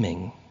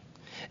timing.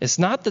 It's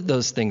not that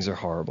those things are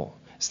horrible.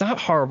 It's not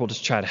horrible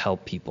to try to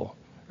help people,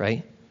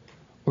 right?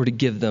 Or to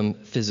give them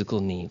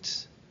physical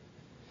needs.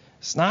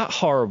 It's not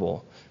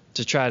horrible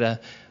to try to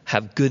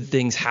have good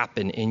things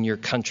happen in your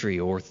country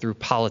or through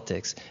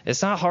politics.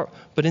 It's not hard,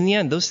 but in the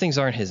end, those things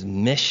aren't his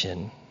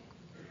mission.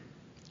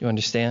 You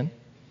understand?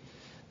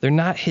 They're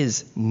not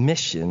his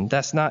mission.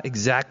 That's not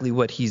exactly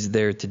what he's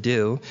there to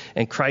do.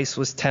 And Christ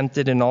was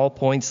tempted in all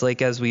points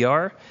like as we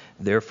are.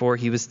 Therefore,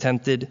 he was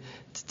tempted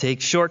to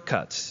take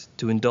shortcuts,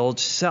 to indulge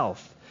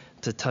self,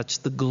 to touch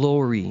the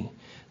glory.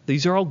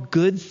 These are all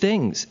good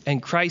things.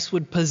 And Christ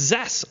would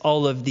possess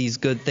all of these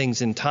good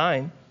things in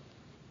time.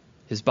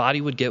 His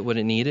body would get what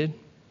it needed.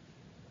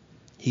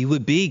 He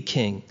would be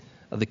king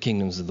of the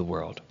kingdoms of the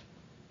world.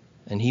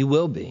 And he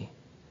will be.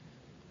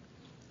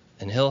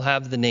 And he'll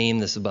have the name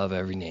that's above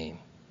every name.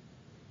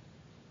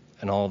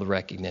 And all the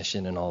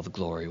recognition and all the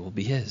glory will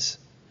be his.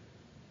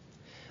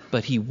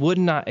 But he would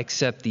not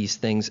accept these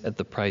things at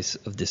the price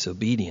of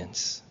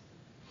disobedience.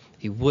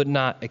 He would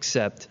not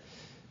accept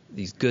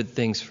these good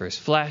things for his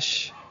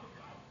flesh,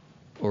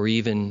 or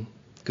even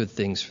good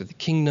things for the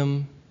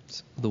kingdom,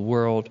 the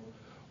world,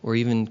 or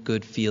even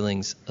good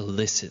feelings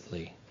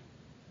illicitly.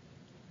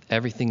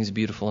 Everything is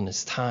beautiful in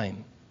its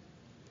time.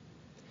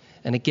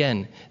 And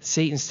again,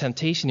 Satan's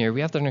temptation here,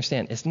 we have to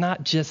understand, it's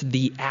not just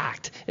the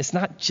act. It's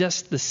not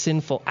just the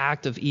sinful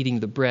act of eating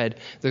the bread.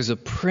 There's a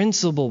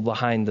principle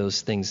behind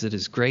those things that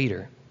is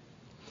greater,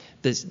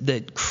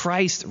 that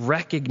Christ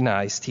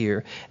recognized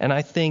here. And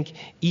I think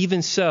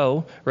even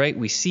so, right,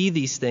 we see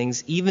these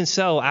things, even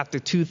so, after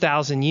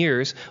 2,000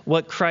 years,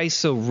 what Christ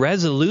so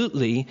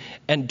resolutely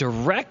and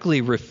directly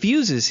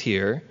refuses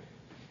here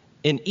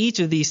in each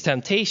of these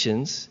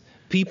temptations,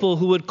 people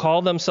who would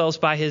call themselves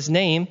by his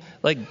name,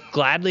 like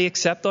gladly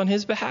accept on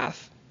his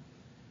behalf.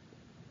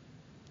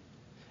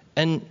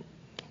 And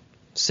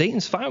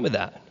Satan's fine with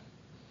that.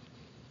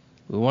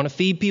 We want to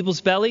feed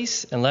people's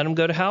bellies and let them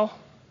go to hell?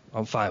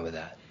 I'm fine with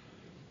that.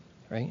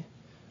 Right?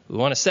 We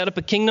want to set up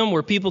a kingdom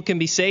where people can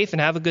be safe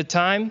and have a good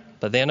time,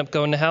 but they end up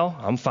going to hell?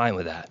 I'm fine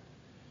with that.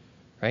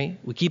 Right?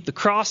 We keep the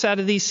cross out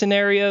of these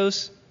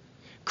scenarios.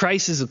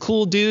 Christ is a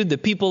cool dude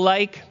that people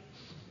like.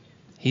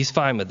 He's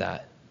fine with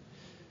that.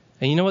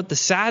 And you know what the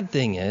sad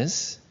thing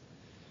is?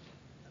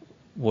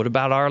 What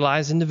about our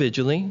lives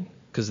individually?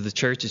 Because the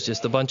church is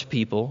just a bunch of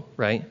people,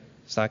 right?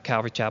 It's not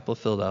Calvary Chapel of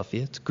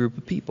Philadelphia. It's a group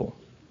of people.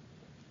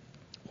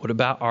 What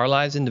about our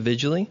lives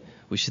individually?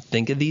 We should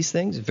think of these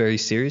things very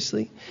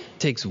seriously. It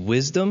takes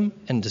wisdom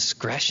and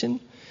discretion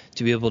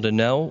to be able to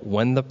know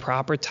when the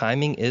proper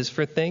timing is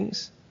for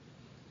things,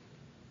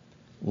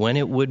 when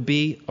it would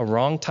be a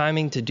wrong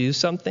timing to do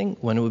something,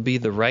 when it would be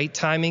the right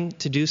timing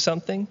to do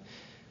something.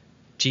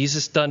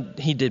 Jesus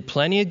he did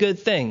plenty of good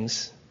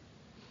things,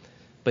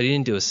 but he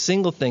didn't do a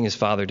single thing his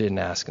Father didn't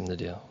ask him to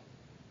do.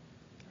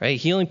 Right?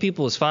 Healing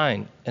people is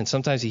fine, and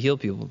sometimes he healed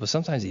people, but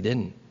sometimes he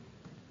didn't.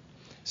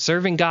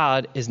 Serving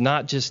God is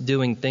not just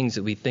doing things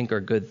that we think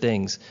are good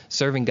things.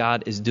 Serving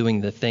God is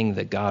doing the thing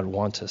that God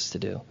wants us to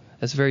do.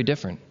 That's very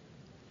different.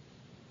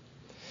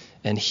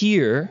 And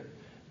here,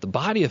 the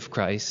body of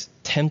Christ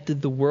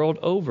tempted the world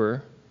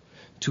over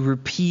to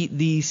repeat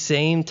these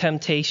same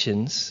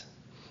temptations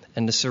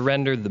and to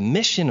surrender the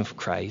mission of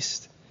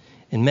Christ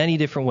in many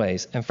different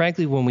ways. And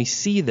frankly, when we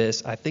see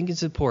this, I think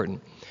it's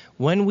important.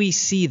 When we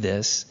see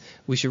this,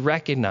 we should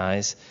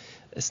recognize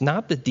it's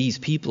not that these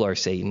people are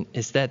Satan,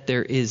 it's that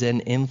there is an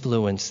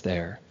influence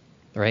there,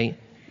 right?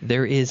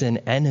 There is an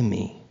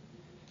enemy.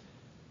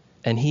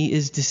 And he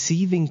is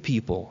deceiving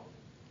people.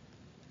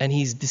 And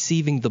he's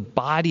deceiving the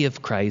body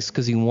of Christ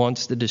because he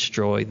wants to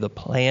destroy the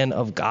plan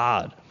of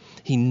God.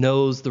 He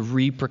knows the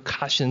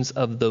repercussions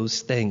of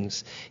those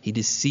things. He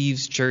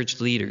deceives church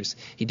leaders.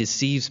 He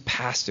deceives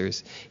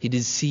pastors. He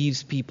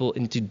deceives people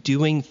into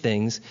doing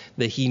things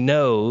that he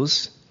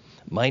knows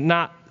might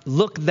not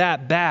look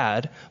that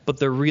bad, but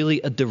they're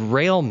really a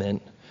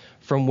derailment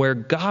from where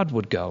God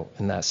would go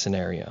in that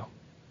scenario.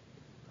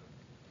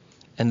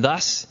 And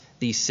thus,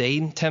 these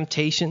same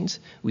temptations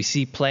we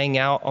see playing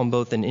out on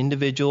both an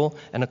individual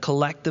and a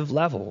collective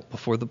level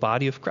before the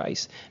body of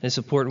Christ. And it's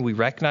important we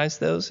recognize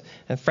those,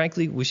 and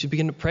frankly, we should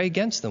begin to pray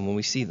against them when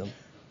we see them.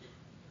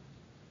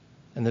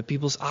 And that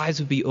people's eyes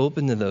would be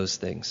open to those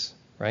things,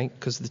 right?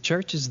 Because the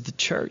church is the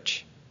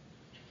church.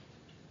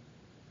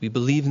 We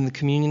believe in the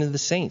communion of the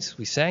saints.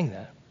 We sang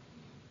that.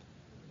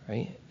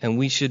 Right? And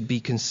we should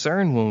be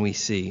concerned when we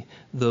see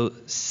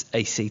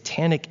a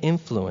satanic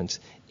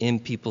influence in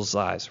people's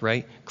lives,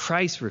 right?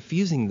 Christ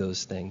refusing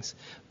those things,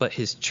 but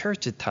his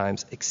church at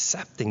times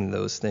accepting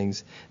those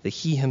things that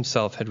he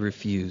himself had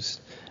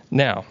refused.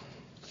 Now,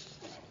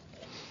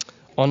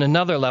 on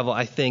another level,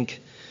 I think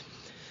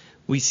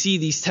we see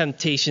these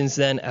temptations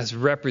then as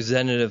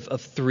representative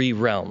of three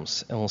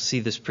realms, and we'll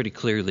see this pretty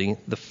clearly.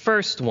 The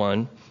first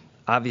one,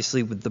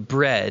 obviously with the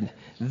bread,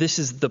 this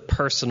is the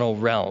personal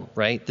realm,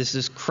 right? This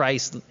is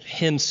Christ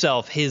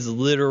himself, his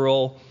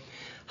literal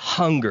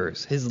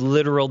hungers, his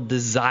literal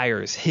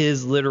desires,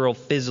 his literal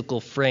physical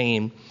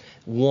frame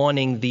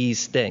wanting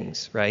these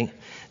things, right?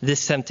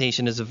 This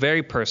temptation is a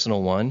very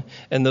personal one,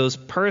 and those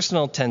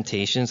personal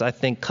temptations, I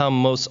think,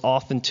 come most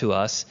often to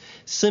us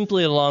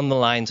simply along the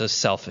lines of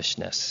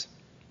selfishness.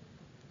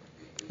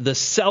 The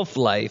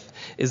self-life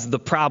is the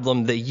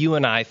problem that you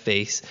and I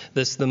face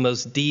that's the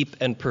most deep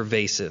and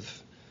pervasive.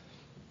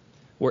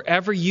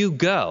 Wherever you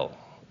go,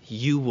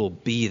 you will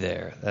be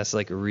there. That's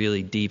like a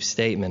really deep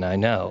statement, I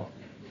know.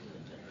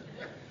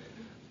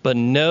 But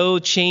no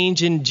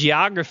change in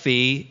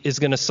geography is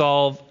going to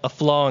solve a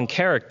flaw in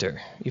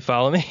character. You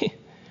follow me?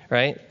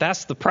 Right?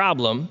 That's the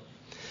problem.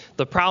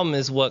 The problem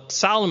is what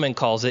Solomon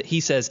calls it. He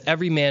says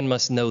every man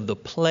must know the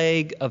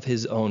plague of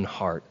his own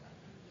heart.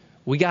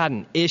 We got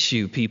an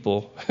issue,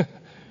 people.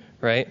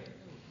 Right?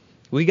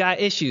 We got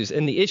issues,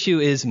 and the issue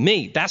is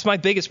me. That's my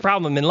biggest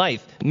problem in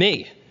life.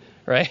 Me.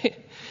 Right?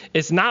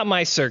 It's not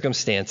my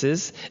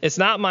circumstances. It's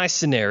not my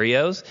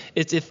scenarios.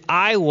 It's if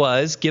I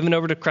was given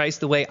over to Christ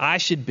the way I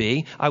should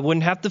be, I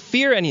wouldn't have to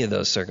fear any of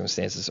those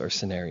circumstances or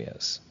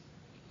scenarios.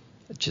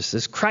 Just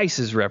as Christ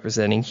is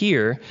representing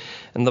here.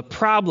 And the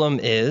problem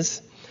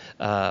is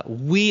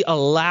we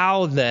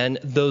allow then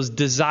those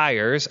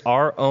desires,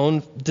 our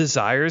own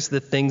desires, the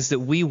things that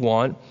we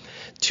want,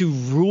 to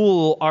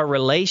rule our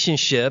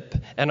relationship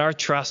and our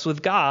trust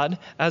with God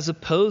as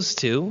opposed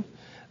to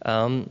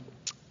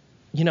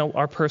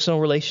our personal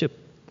relationship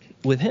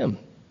with him.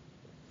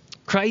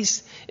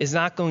 Christ is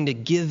not going to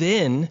give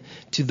in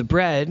to the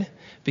bread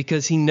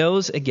because he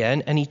knows,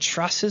 again, and he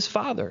trusts his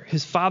Father.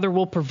 His Father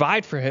will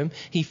provide for him.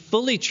 He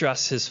fully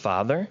trusts his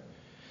Father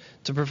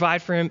to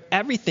provide for him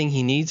everything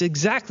he needs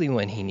exactly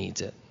when he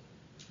needs it.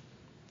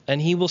 And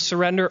he will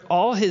surrender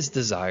all his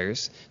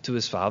desires to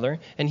his Father,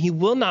 and he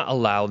will not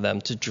allow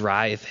them to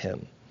drive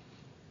him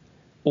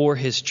or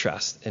his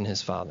trust in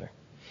his Father.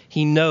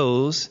 He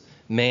knows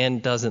man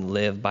doesn't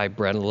live by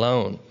bread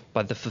alone,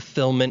 by the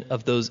fulfillment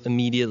of those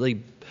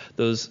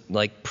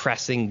like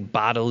pressing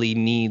bodily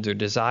needs or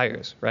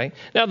desires, right?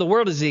 Now, the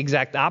world is the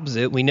exact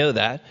opposite. We know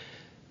that.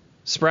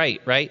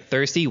 Sprite, right?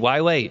 Thirsty,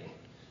 why wait?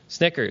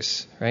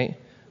 Snickers, right?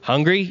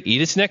 Hungry,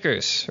 eat a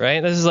Snickers,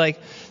 right? This is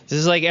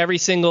like every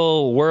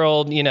single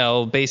world,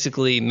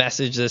 basically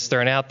message that's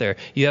thrown out there.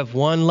 You have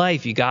one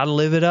life. You got to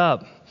live it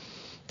up.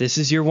 This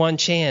is your one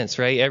chance,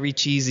 right? Every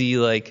cheesy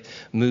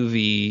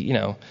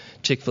movie,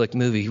 chick flick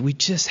movie. We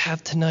just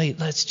have tonight.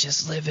 Let's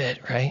just live it,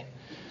 right?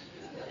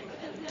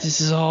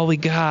 This is all we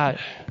got.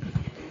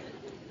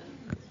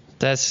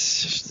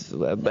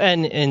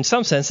 And in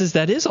some senses,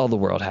 that is all the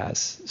world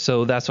has.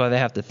 So that's why they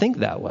have to think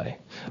that way.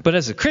 But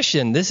as a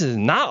Christian, this is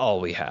not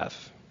all we have.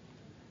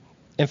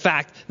 In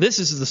fact, this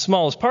is the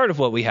smallest part of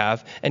what we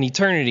have, and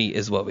eternity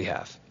is what we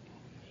have.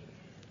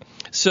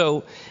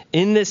 So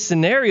in this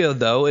scenario,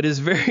 though, it is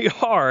very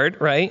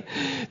hard, right,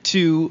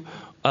 to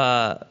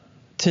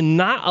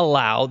not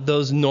allow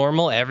those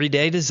normal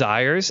everyday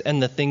desires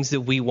and the things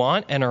that we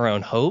want and our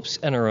own hopes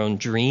and our own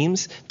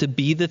dreams to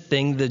be the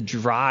thing that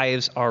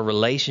drives our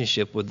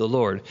relationship with the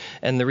Lord.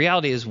 And the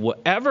reality is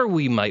whatever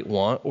we might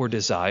want or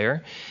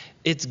desire,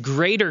 its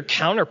greater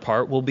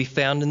counterpart will be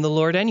found in the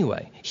Lord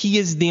anyway. He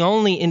is the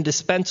only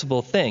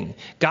indispensable thing.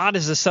 God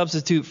is a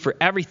substitute for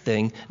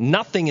everything.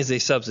 Nothing is a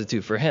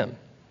substitute for him.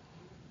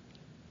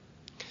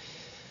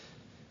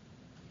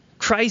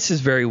 Christ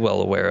is very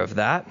well aware of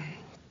that.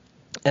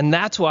 And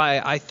that's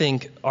why I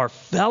think our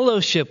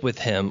fellowship with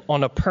him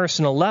on a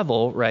personal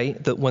level,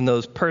 right, that when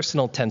those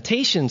personal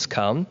temptations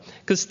come,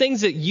 because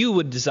things that you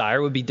would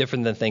desire would be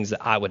different than things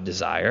that I would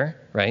desire,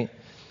 right?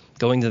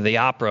 Going to the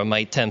opera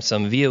might tempt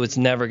some of you. It's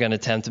never going to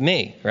tempt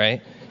me,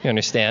 right? You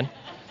understand?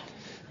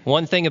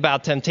 One thing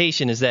about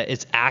temptation is that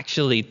it's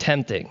actually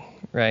tempting,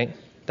 right?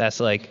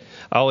 That's I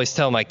always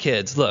tell my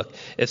kids, look,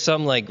 if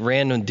some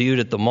random dude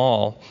at the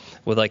mall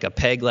with a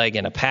peg leg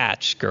and a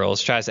patch,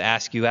 girls, tries to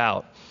ask you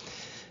out,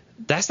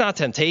 that's not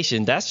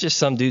temptation. That's just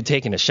some dude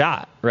taking a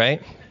shot,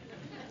 right?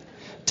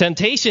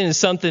 Temptation is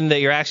something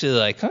that you're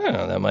actually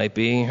that might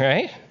be,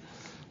 right?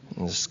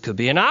 This could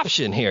be an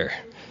option here.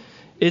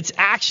 It's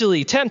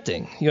actually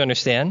tempting, you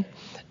understand?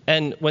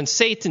 And when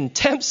Satan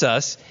tempts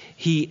us,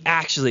 he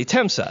actually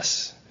tempts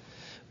us.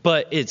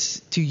 But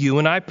it's to you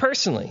and I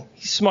personally.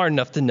 He's smart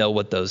enough to know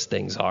what those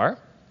things are.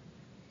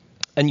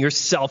 And your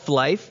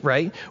self-life,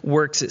 right,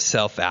 works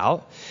itself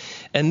out.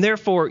 And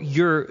therefore,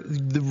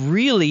 the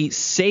really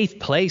safe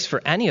place for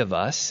any of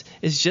us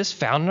is just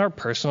found in our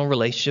personal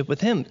relationship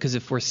with him. Because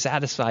if we're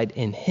satisfied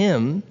in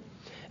him,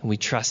 and we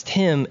trust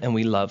him, and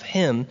we love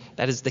him,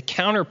 that is the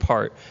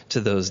counterpart to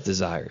those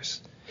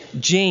desires.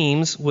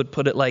 James would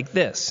put it like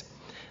this: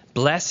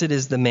 Blessed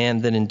is the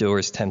man that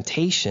endures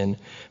temptation,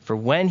 for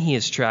when he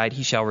is tried,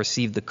 he shall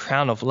receive the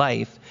crown of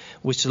life,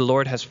 which the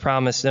Lord has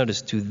promised,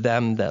 notice, to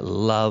them that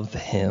love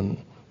him.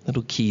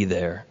 Little key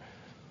there.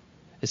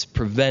 It's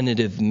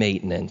preventative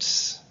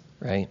maintenance,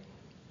 right?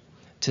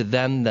 To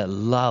them that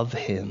love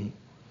him.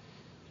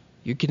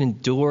 You can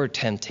endure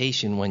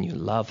temptation when you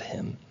love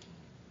him.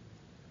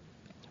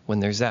 When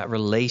there's that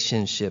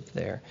relationship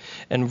there.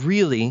 And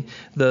really,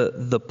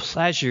 the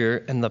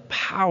pleasure and the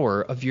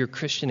power of your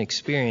Christian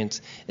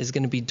experience is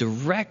going to be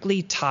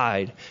directly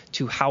tied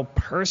to how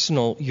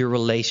personal your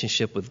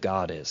relationship with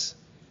God is.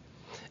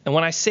 And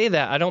when I say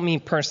that, I don't mean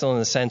personal in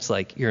the sense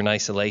you're an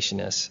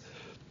isolationist.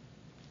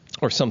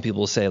 Or some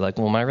people will say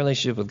well, my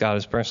relationship with God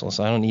is personal,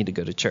 so I don't need to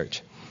go to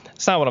church.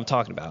 That's not what I'm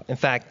talking about. In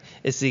fact,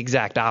 it's the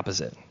exact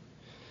opposite.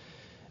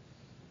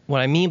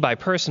 What I mean by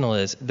personal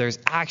is there's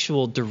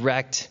actual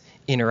direct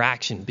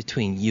interaction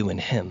between you and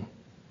him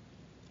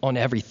on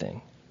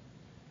everything,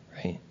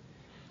 right?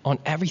 On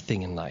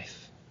everything in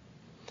life.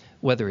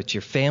 Whether it's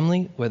your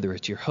family, whether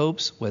it's your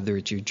hopes, whether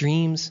it's your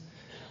dreams,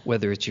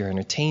 whether it's your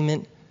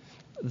entertainment.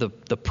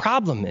 The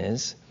problem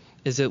is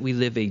that we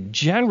live a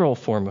general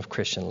form of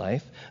Christian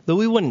life, though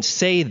we wouldn't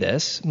say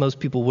this, most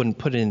people wouldn't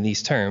put it in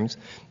these terms.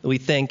 We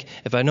think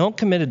if I don't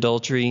commit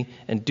adultery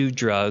and do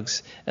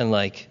drugs and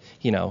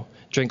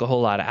drink a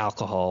whole lot of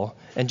alcohol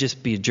and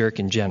just be a jerk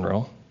in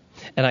general,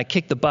 and I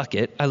kick the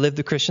bucket, I live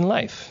the Christian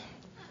life.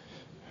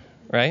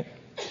 Right?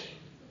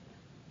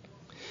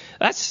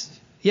 That's,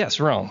 yes,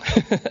 wrong.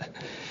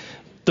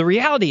 The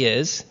reality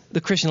is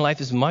the Christian life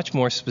is much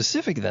more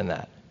specific than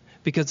that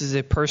because it's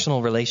a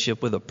personal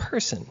relationship with a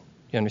person.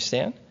 You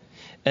understand?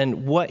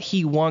 And what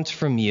he wants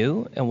from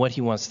you and what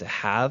he wants to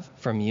have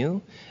from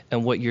you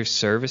and what your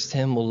service to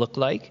him will look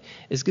like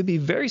is going to be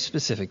very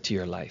specific to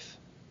your life.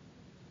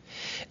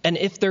 And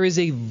if there is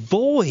a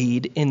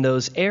void in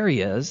those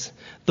areas,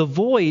 the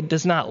void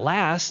does not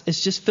last.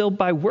 It's just filled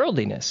by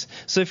worldliness.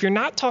 So if you're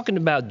not talking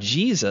about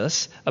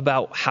Jesus,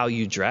 about how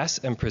you dress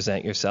and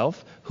present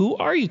yourself, who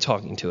are you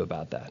talking to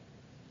about that?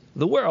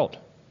 The world.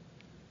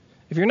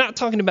 If you're not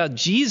talking about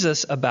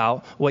Jesus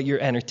about what your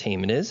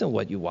entertainment is and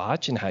what you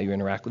watch and how you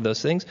interact with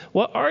those things,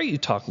 what are you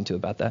talking to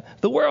about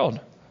that? The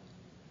world.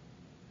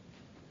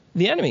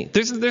 The enemy.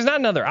 There's not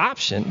another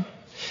option.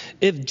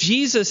 If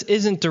Jesus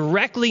isn't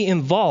directly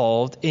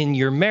involved in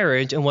your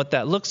marriage and what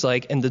that looks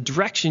like and the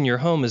direction your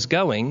home is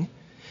going,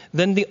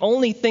 then the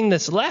only thing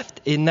that's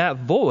left in that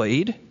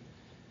void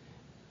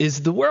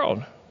is the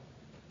world.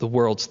 The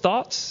world's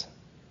thoughts,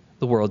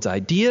 the world's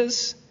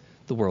ideas,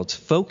 the world's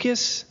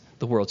focus,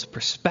 the world's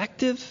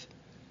perspective,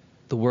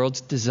 the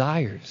world's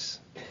desires.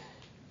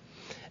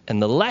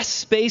 And the less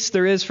space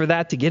there is for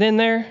that to get in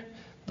there,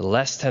 the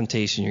less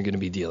temptation you're going to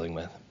be dealing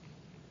with.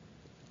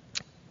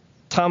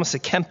 Thomas à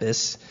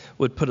Kempis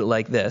would put it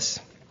like this: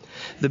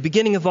 the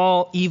beginning of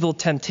all evil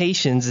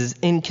temptations is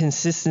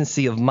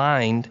inconsistency of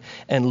mind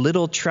and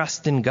little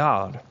trust in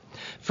God.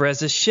 For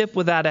as a ship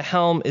without a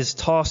helm is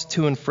tossed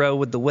to and fro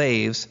with the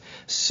waves,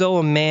 so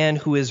a man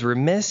who is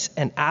remiss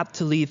and apt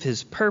to leave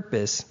his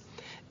purpose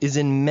is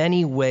in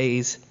many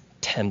ways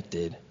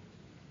tempted.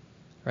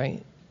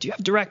 Right? Do you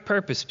have direct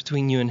purpose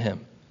between you and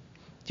him?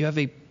 Do you have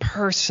a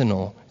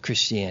personal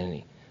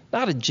Christianity?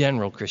 Not a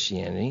general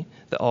Christianity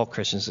that all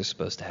Christians are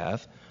supposed to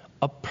have.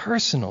 A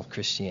personal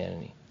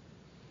Christianity.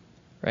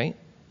 Right?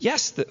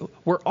 Yes,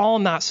 we're all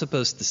not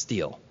supposed to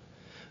steal.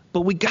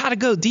 But we got to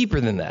go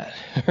deeper than that.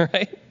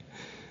 Right?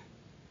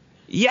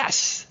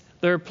 Yes,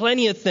 there are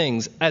plenty of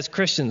things as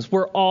Christians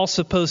we're all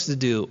supposed to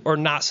do or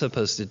not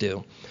supposed to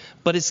do.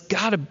 But it's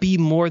got to be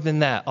more than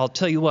that. I'll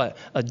tell you what,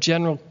 a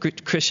general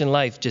Christian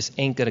life just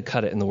ain't going to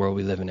cut it in the world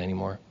we live in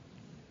anymore.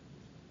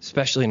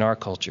 Especially in our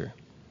culture.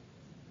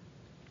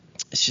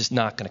 It's just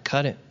not going to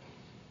cut it.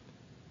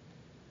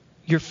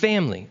 Your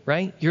family,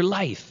 right? Your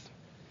life.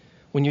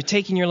 When you're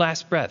taking your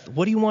last breath,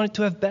 what do you want it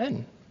to have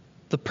been?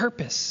 The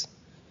purpose.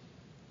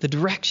 The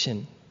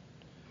direction.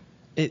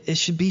 It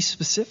should be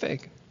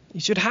specific.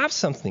 You should have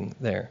something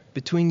there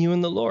between you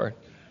and the Lord.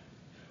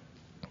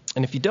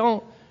 And if you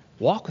don't,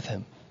 walk with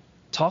him.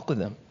 Talk with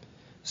him.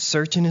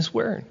 Search in his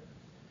word.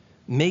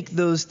 Make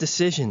those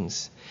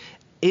decisions.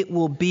 It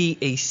will be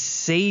a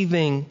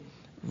saving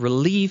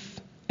relief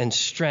and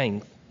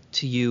strength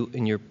to you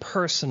in your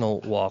personal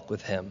walk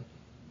with him.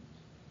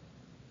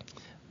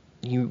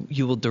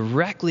 You will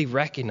directly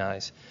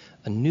recognize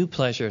a new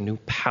pleasure, a new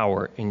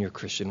power in your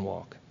Christian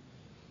walk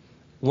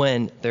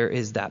when there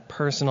is that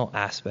personal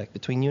aspect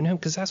between you and him,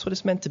 because that's what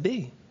it's meant to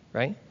be,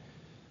 right?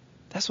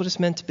 That's what it's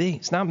meant to be.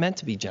 It's not meant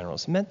to be general.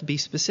 It's meant to be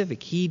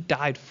specific. He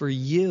died for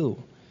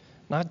you,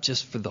 not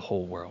just for the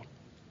whole world,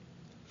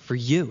 for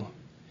you.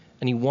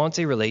 And he wants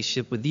a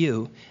relationship with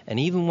you. And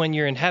even when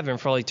you're in heaven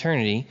for all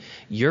eternity,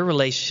 your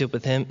relationship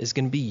with him is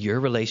going to be your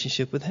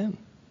relationship with him.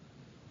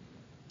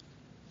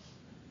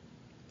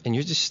 And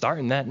you're just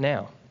starting that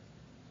now.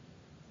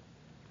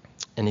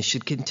 And it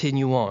should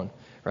continue on,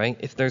 right?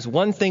 If there's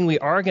one thing we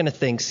are going to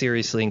think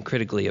seriously and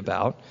critically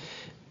about,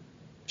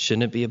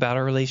 shouldn't it be about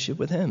our relationship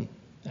with him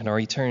and our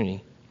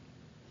eternity?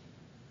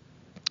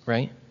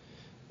 Right?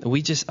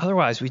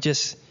 Otherwise we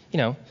just,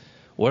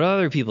 what are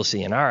other people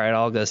seeing? All right,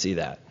 I'll go see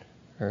that.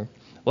 Or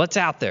what's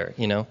out there,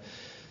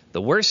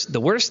 The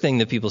worst thing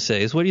that people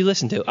say is, what do you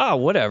listen to? Oh,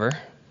 whatever.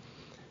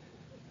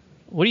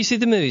 What do you see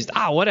at the movies?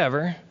 Oh,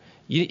 whatever.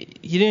 You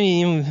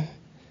didn't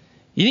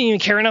even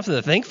care enough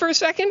to think for a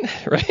second,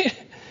 right?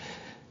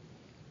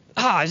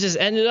 I just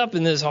ended up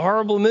in this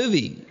horrible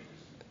movie.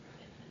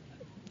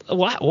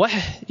 What?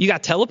 You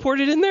got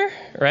teleported in there,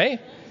 right?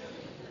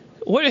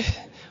 What?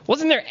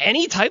 Wasn't there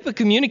any type of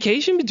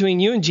communication between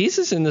you and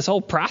Jesus in this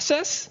whole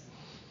process?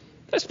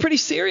 That's pretty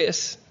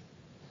serious,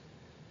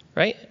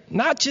 right?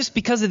 Not just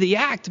because of the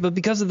act, but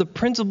because of the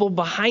principle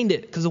behind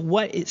it, because of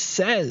what it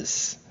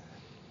says.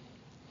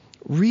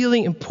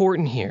 Really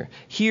important here.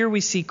 Here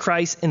we see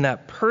Christ in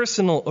that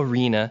personal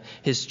arena,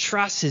 his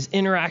trust, his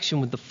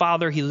interaction with the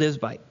Father. He lives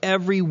by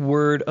every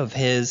word of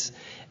his,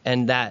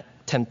 and that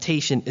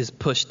temptation is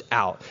pushed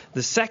out.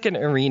 The second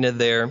arena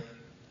there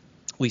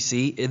we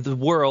see is the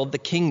world, the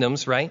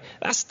kingdoms, right?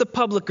 That's the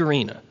public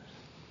arena.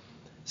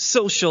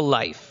 Social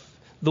life.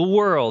 The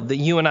world that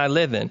you and I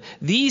live in.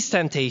 These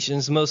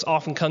temptations most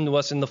often come to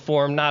us in the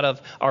form not of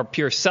our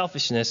pure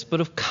selfishness, but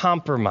of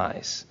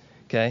compromise.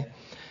 Okay?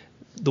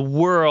 The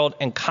world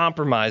and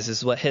compromise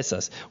is what hits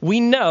us. We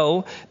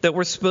know that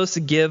we're supposed to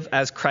give,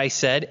 as Christ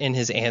said in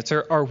his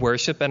answer, our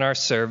worship and our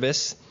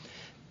service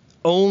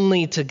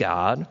only to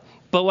God.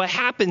 But what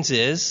happens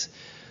is,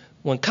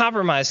 when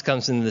compromise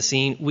comes into the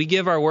scene, we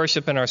give our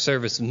worship and our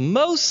service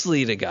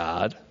mostly to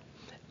God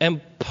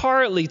and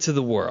partly to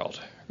the world,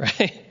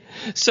 right?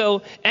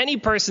 So any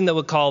person that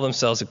would call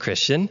themselves a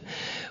Christian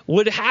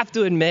would have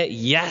to admit,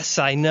 yes,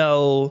 I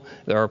know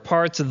there are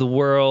parts of the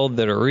world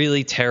that are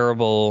really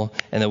terrible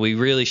and that we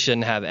really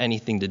shouldn't have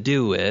anything to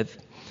do with.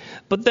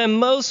 But then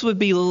most would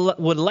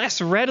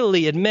less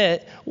readily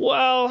admit,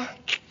 well,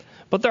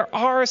 But there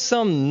are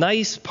some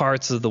nice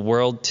parts of the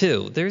world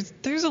too.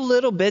 There's a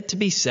little bit to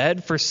be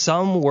said for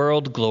some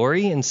world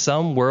glory and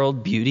some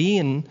world beauty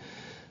and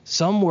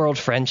some world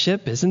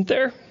friendship, isn't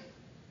there?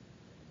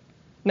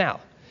 Now,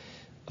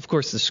 of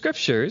course, the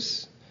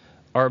scriptures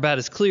are about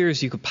as clear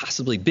as you could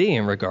possibly be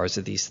in regards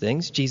to these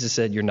things. Jesus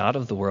said, "You're not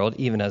of the world,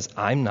 even as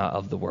I'm not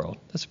of the world."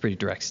 That's a pretty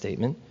direct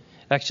statement.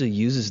 It actually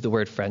uses the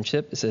word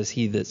friendship. It says,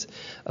 "He that's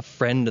a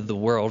friend of the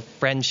world,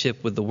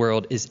 friendship with the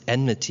world is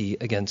enmity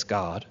against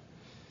God."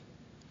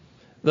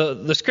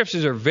 The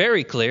scriptures are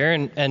very clear,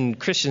 and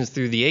Christians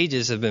through the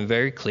ages have been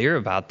very clear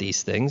about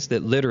these things,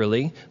 that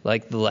literally,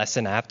 like the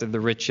lesson after the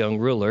rich young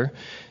ruler,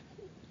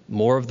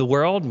 more of the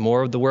world,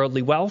 more of the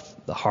worldly wealth,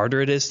 the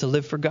harder it is to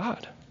live for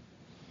God.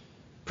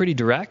 Pretty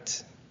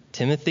direct.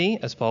 Timothy,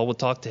 as Paul would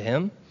talk to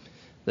him,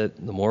 that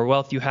the more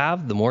wealth you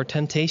have, the more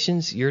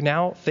temptations you're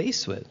now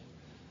faced with.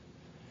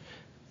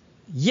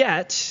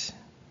 Yet,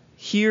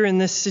 here in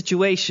this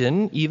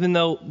situation, even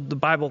though the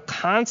Bible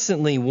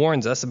constantly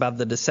warns us about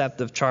the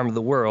deceptive charm of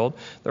the world,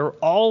 there are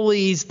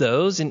always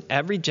those in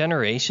every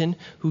generation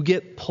who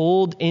get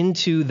pulled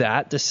into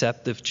that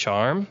deceptive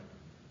charm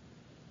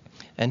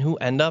and who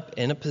end up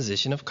in a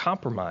position of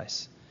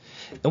compromise.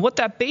 And what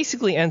that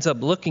basically ends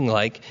up looking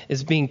like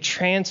is being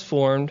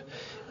transformed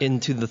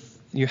into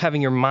you're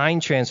having your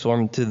mind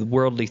transformed to the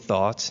worldly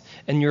thoughts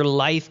and your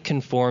life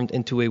conformed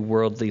into a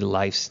worldly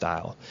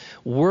lifestyle.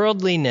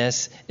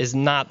 Worldliness is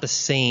not the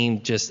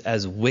same just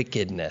as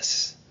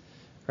wickedness,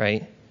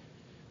 right?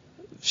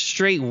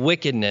 Straight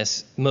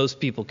wickedness, most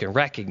people can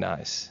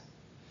recognize.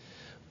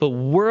 But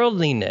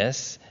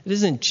worldliness, it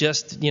isn't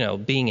just,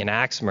 being an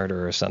axe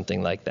murderer or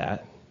something like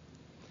that.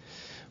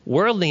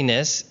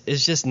 Worldliness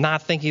is just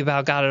not thinking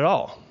about God at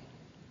all.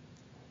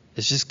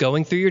 It's just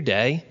going through your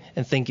day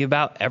and thinking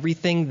about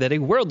everything that a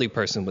worldly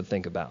person would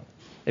think about.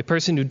 A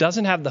person who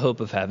doesn't have the hope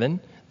of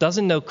heaven,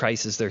 doesn't know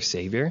Christ as their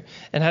Savior,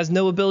 and has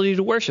no ability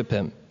to worship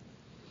Him.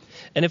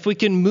 And if we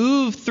can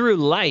move through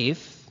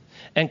life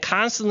and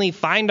constantly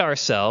find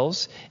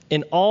ourselves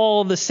in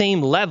all the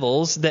same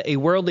levels that a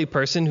worldly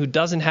person who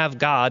doesn't have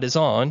God is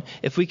on,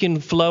 if we can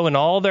flow in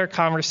all their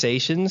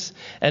conversations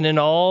and in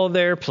all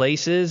their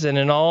places and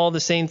in all the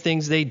same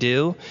things they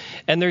do,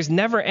 and there's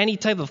never any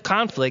type of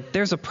conflict,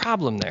 there's a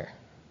problem there.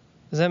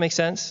 Does that make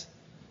sense?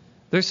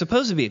 There's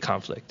supposed to be a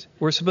conflict.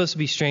 We're supposed to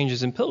be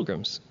strangers and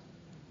pilgrims.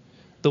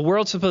 The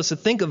world's supposed to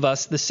think of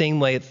us the same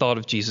way it thought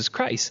of Jesus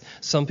Christ.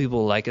 Some people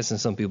will like us and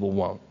some people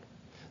won't.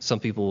 Some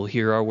people will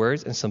hear our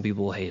words and some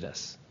people will hate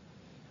us.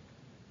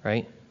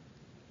 Right?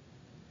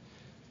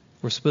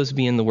 We're supposed to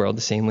be in the world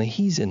the same way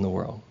He's in the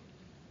world.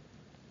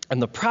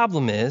 And the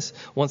problem is,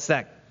 once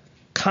that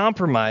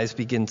compromise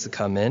begins to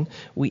come in,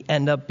 we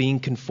end up being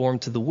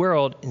conformed to the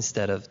world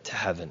instead of to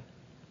heaven.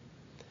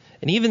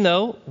 And even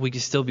though we can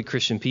still be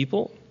Christian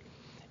people,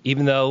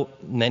 even though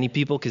many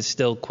people can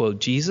still quote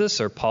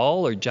Jesus or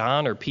Paul or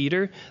John or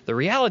Peter, the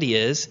reality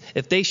is,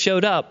 if they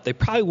showed up, they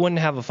probably wouldn't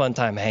have a fun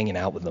time hanging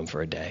out with them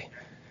for a day.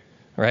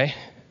 Right?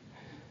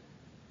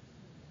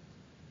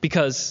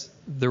 Because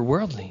they're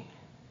worldly.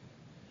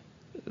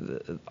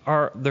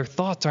 Their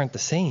thoughts aren't the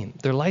same.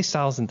 Their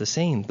lifestyle isn't the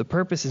same. The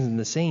purpose isn't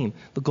the same.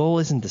 The goal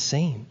isn't the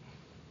same.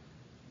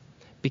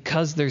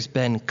 Because there's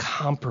been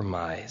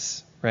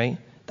compromise, right?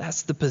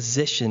 That's the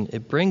position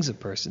it brings a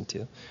person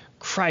to.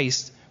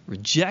 Christ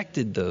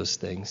rejected those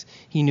things.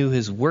 He knew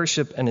His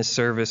worship and His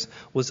service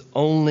was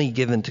only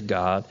given to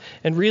God.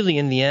 And really,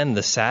 in the end,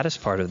 the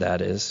saddest part of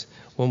that is,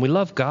 when we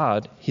love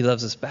God, He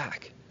loves us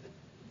back.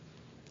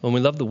 When we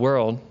love the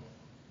world,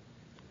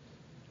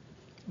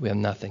 we have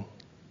nothing.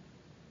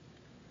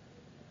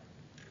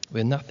 We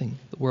have nothing.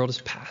 The world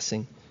is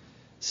passing.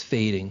 It's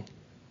fading.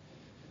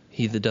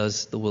 He that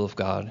does the will of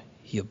God,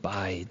 he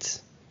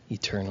abides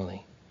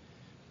eternally.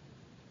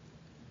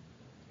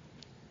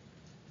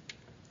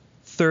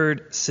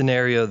 Third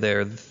scenario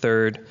there, the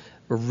third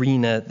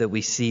arena that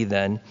we see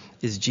then,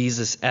 is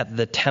Jesus at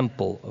the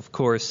temple. Of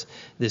course,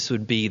 this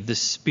would be the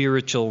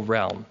spiritual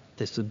realm.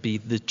 This would be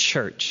the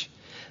church.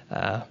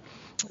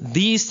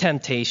 These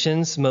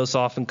temptations most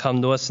often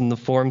come to us in the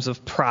forms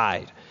of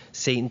pride.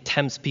 Satan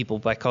tempts people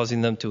by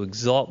causing them to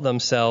exalt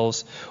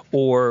themselves,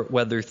 or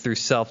whether through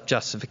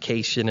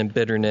self-justification and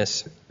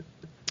bitterness,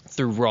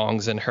 through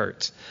wrongs and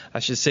hurts. I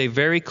should say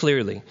very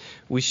clearly,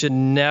 we should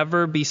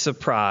never be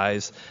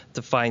surprised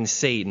to find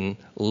Satan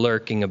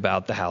lurking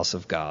about the house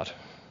of God.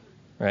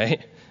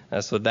 Right?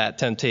 That's what that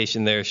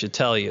temptation there should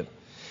tell you.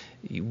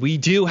 We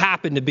do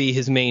happen to be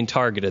his main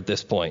target at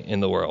this point in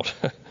the world.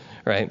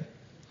 Right?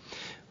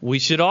 We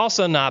should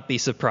also not be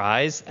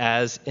surprised,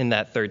 as in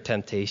that third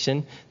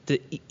temptation, to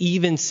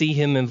even see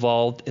him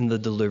involved in the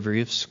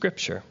delivery of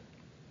Scripture.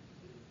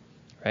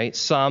 Right?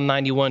 Psalm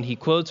 91 he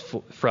quotes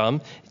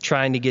from,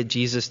 trying to get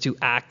Jesus to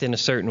act in a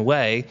certain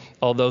way,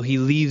 although he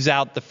leaves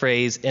out the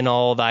phrase, "in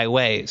all thy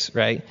ways,"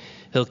 right?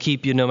 He'll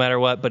keep you no matter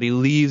what, but he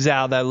leaves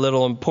out that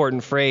little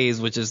important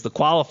phrase, which is the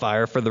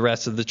qualifier for the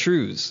rest of the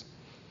truths.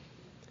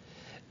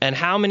 And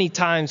how many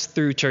times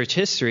through church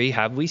history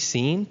have we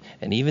seen,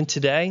 and even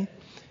today,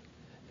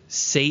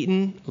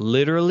 Satan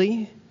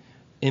literally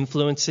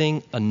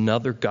influencing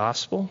another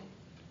gospel,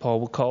 Paul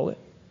will call it,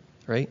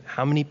 right?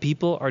 How many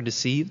people are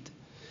deceived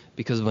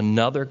because of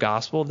another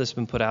gospel that's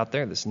been put out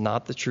there that's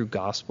not the true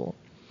gospel?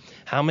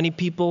 How many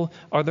people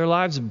are their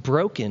lives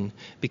broken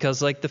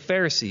because, like the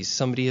Pharisees,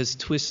 somebody has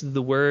twisted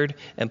the word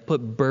and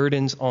put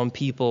burdens on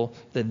people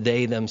that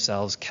they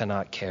themselves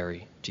cannot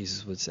carry,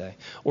 Jesus would say.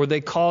 Or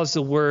they cause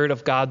the word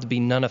of God to be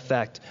none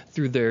effect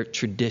through their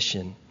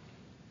tradition,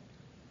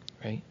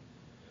 right?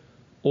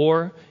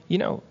 Or,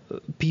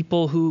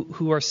 people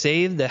who are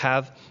saved that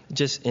have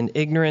just in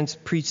ignorance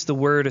preached the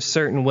word a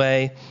certain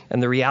way,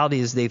 and the reality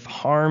is they've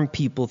harmed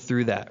people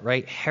through that,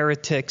 right?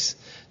 Heretics,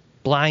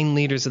 blind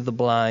leaders of the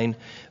blind.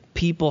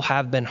 People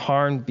have been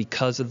harmed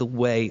because of the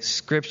way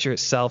Scripture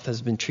itself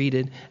has been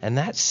treated, and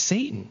that's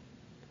Satan.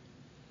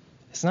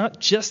 It's not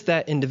just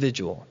that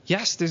individual.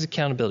 Yes, there's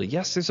accountability.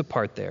 Yes, there's a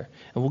part there,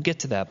 and we'll get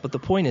to that. But the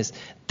point is,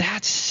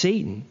 that's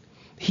Satan.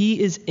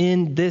 He is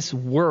in this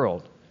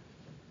world.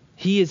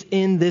 He is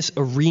in this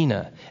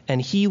arena,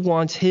 and he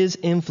wants his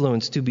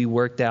influence to be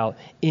worked out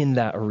in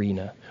that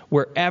arena,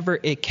 wherever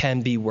it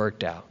can be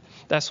worked out.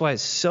 That's why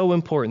it's so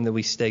important that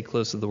we stay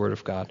close to the Word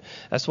of God.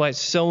 That's why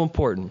it's so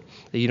important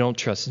that you don't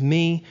trust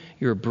me.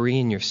 You're a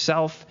Berean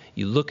yourself.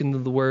 You look into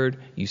the Word.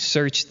 You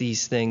search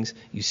these things.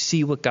 You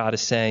see what God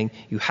is saying.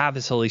 You have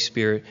His Holy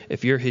Spirit.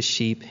 If you're His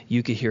sheep,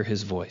 you can hear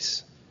His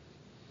voice.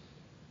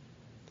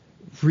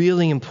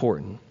 Really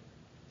important.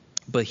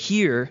 But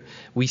here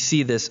we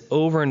see this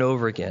over and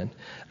over again.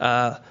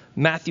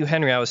 Matthew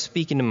Henry, I was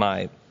speaking to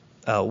my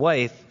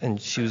wife,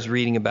 and she was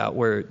reading about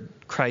where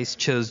Christ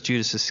chose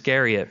Judas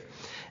Iscariot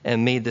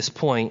and made this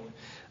point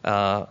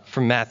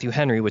from Matthew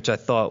Henry, which I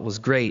thought was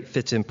great,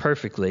 fits in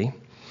perfectly.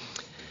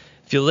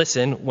 If you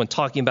listen, when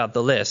talking about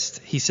the list,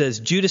 he says,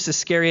 Judas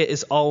Iscariot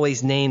is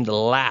always named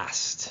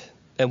last,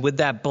 and with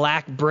that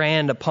black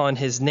brand upon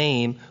his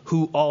name,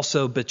 who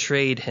also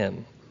betrayed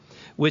him,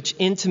 which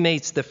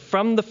intimates that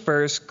from the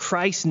first,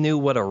 Christ knew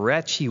what a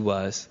wretch he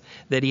was,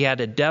 that he had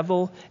a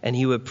devil and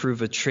he would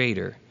prove a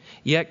traitor.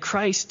 Yet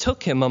Christ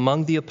took him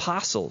among the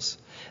apostles,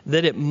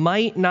 that it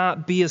might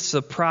not be a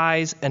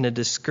surprise and a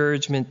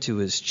discouragement to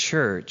his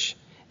church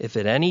if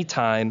at any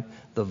time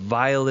the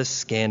vilest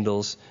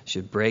scandals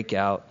should break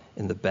out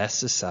in the best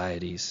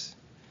societies.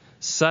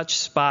 Such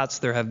spots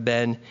there have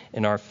been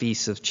in our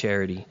feasts of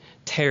charity,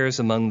 tares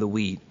among the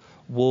wheat,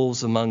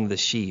 wolves among the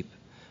sheep.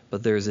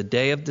 But there is a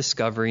day of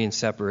discovery and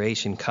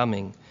separation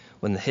coming,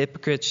 when the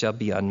hypocrites shall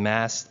be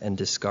unmasked and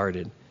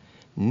discarded.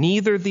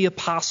 Neither the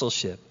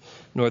apostleship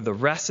nor the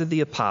rest of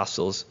the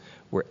apostles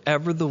were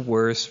ever the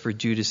worse for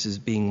Judas's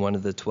being one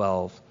of the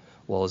 12,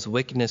 while his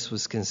wickedness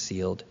was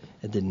concealed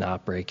and did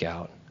not break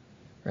out.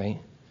 Right?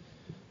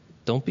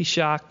 Don't be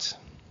shocked.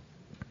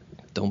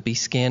 Don't be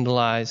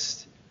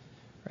scandalized.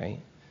 Right?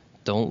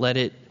 Don't let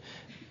it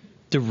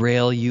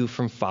derail you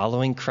from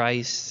following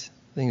Christ.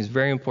 I think it's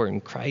very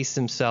important. Christ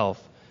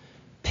himself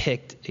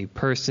picked a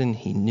person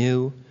he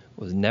knew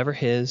was never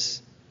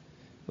his.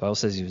 The Bible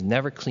says he was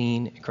never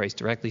clean. And Christ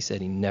directly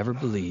said he never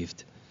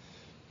believed.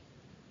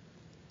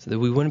 So that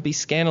we wouldn't be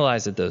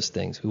scandalized at those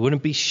things. We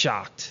wouldn't be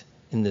shocked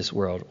in this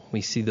world.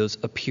 We see those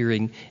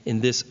appearing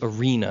in this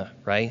arena,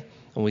 right?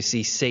 And we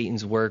see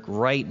Satan's work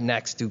right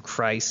next to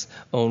Christ's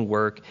own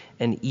work,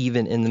 and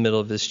even in the middle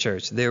of this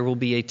church. There will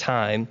be a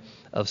time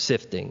of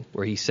sifting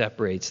where he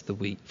separates the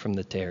wheat from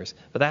the tares.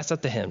 But that's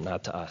up to him,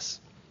 not to us.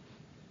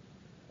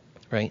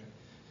 Right?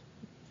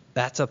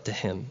 That's up to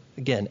him.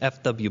 Again,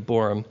 F.W.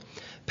 Borum,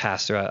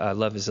 pastor, I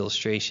love his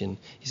illustration.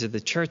 He said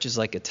the church is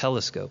like a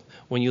telescope.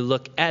 When you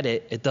look at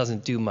it, it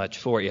doesn't do much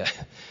for you.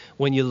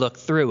 When you look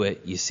through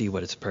it, you see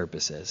what its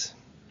purpose is.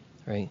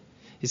 Right?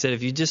 He said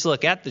if you just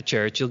look at the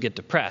church, you'll get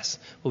depressed.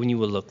 But when you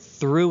will look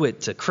through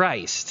it to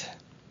Christ,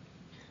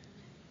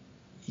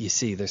 you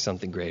see there's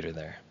something greater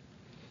there.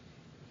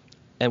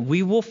 And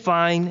we will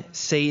find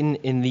Satan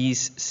in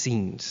these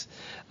scenes.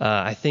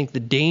 I think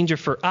the danger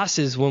for us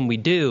is when we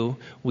do,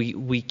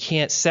 we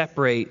can't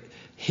separate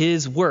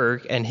his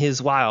work and his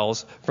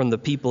wiles from the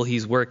people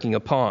he's working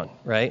upon,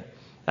 right?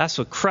 That's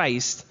what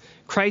Christ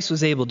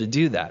was able to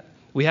do that.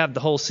 We have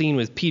the whole scene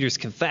with Peter's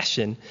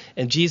confession,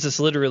 and Jesus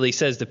literally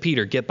says to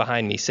Peter, "Get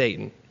behind me,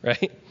 Satan,"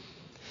 right?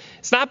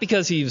 It's not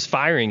because he was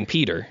firing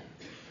Peter.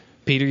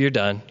 Peter, you're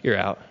done. You're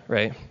out,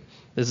 right?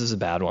 This is a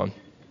bad one.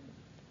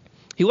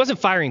 He wasn't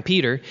firing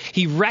Peter.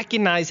 He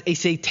recognized a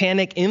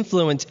satanic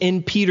influence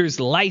in Peter's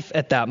life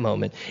at that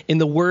moment, in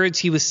the words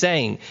he was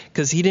saying,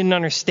 because he didn't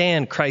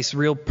understand Christ's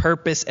real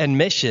purpose and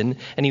mission.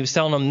 And he was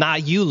telling him,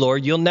 not you,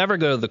 Lord, you'll never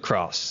go to the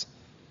cross.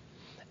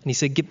 And he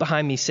said, get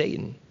behind me,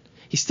 Satan.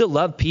 He still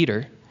loved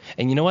Peter.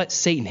 And you know what?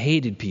 Satan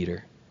hated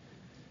Peter,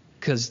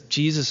 because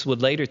Jesus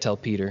would later tell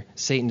Peter,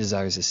 Satan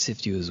desires to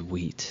sift you as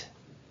wheat.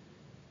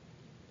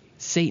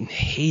 Satan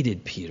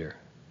hated Peter.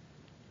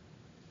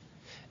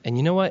 And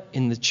you know what?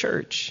 In the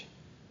church,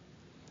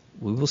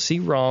 we will see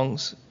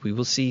wrongs. We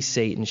will see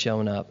Satan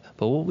showing up.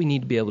 But what we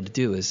need to be able to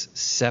do is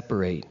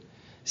separate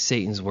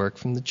Satan's work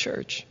from the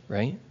church,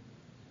 right?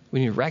 We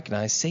need to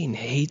recognize Satan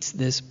hates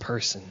this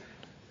person.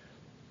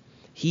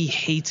 He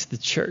hates the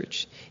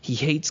church. He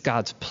hates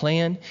God's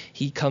plan.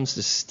 He comes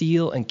to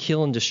steal and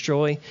kill and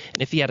destroy.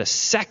 And if he had a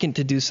second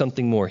to do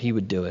something more, he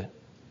would do it.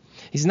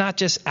 He's not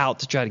just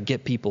out to try to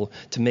get people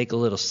to make a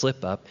little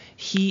slip up.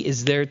 He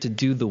is there to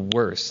do the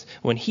worst.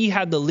 When he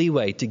had the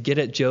leeway to get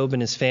at Job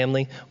and his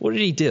family, what did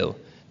he do?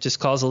 Just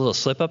cause a little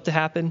slip up to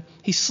happen?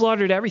 He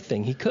slaughtered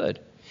everything he could.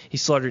 He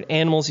slaughtered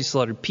animals. He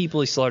slaughtered people.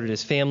 He slaughtered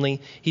his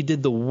family. He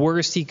did the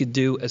worst he could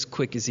do as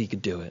quick as he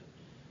could do it.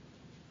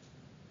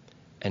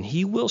 And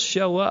he will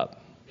show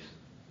up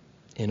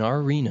in our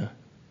arena,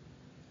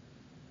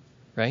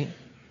 right?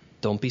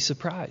 Don't be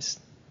surprised.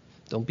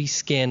 Don't be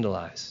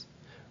scandalized.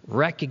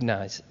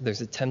 Recognize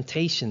there's a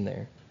temptation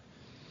there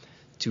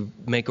to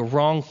make a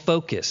wrong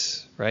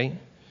focus, right?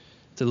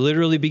 To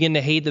literally begin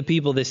to hate the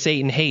people that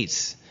Satan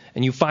hates.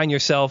 And you find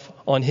yourself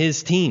on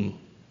his team,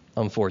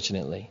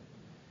 unfortunately.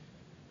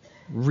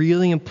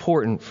 Really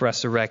important for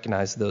us to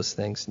recognize those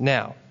things.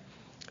 Now,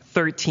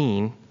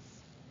 13,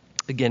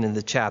 again in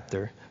the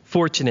chapter,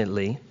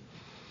 fortunately,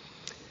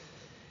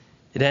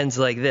 it ends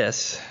like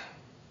this.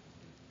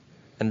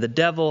 And the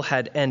devil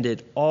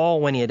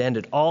when he had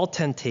ended all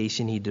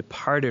temptation, he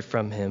departed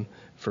from him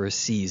for a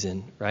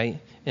season, right?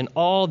 In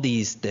all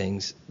these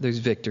things, there's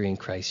victory in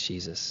Christ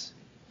Jesus.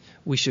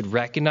 We should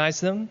recognize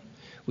them.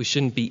 We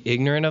shouldn't be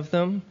ignorant of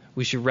them.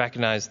 We should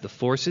recognize the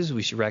forces.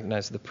 We should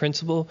recognize the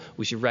principle.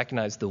 We should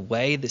recognize the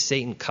way that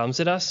Satan comes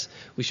at us.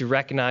 We should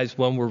recognize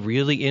when we're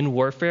really in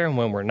warfare and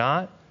when we're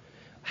not.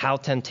 How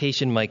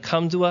temptation might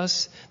come to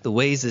us, the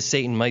ways that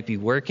Satan might be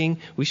working.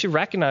 We should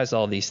recognize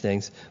all these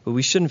things, but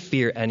we shouldn't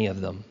fear any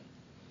of them.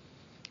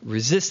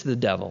 Resist the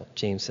devil,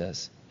 James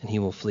says, and he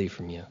will flee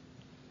from you.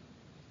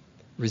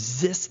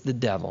 Resist the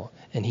devil,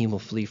 and he will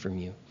flee from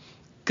you.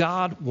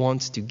 God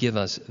wants to give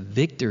us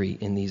victory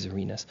in these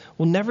arenas.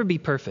 We'll never be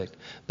perfect,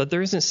 but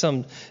there isn't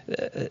some,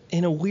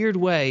 in a weird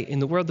way, in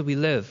the world that we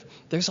live,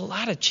 there's a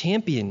lot of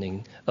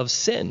championing of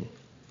sin,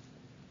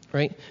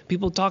 right?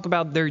 People talk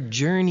about their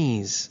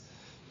journeys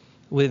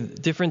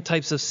with different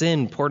types of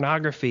sin,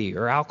 pornography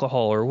or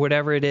alcohol or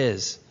whatever it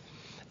is.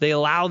 They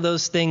allow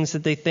those things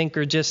that they think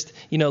are just,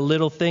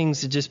 little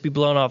things to just be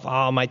blown off.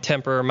 Oh, my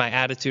temper or my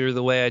attitude or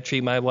the way I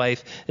treat my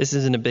wife, this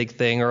isn't a big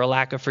thing, or a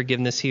lack of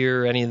forgiveness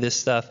here or any of this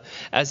stuff.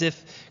 As if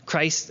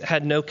Christ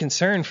had no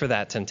concern for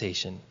that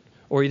temptation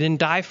or he didn't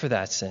die for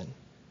that sin.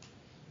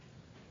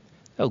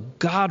 Oh,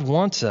 God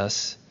wants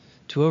us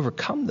to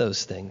overcome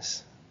those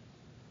things.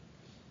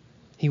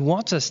 He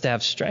wants us to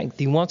have strength.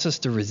 He wants us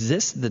to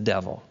resist the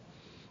devil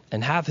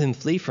and have him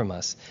flee from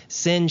us.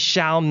 Sin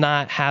shall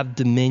not have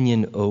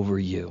dominion over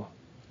you.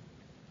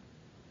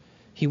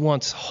 He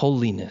wants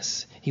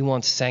holiness. He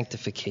wants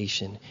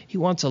sanctification. He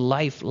wants a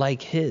life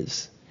like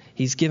his.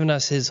 He's given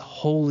us his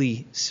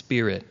Holy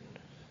Spirit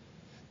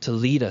to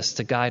lead us,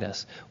 to guide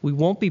us. We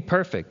won't be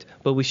perfect,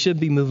 but we should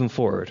be moving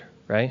forward,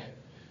 right?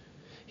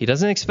 He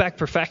doesn't expect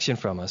perfection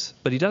from us,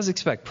 but he does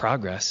expect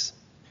progress.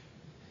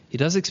 He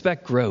does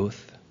expect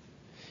growth.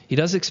 He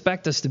does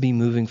expect us to be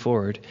moving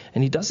forward,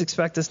 and he does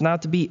expect us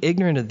not to be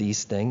ignorant of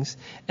these things,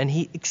 and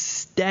he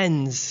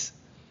extends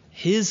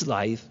his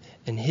life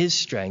and his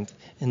strength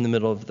in the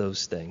middle of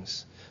those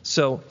things.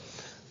 So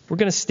we're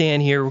going to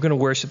stand here. We're going to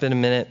worship in a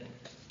minute.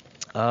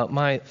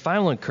 My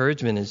final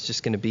encouragement is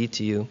just going to be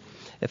to you,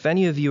 if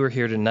any of you are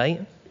here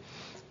tonight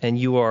and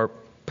you are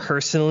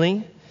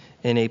personally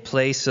in a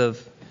place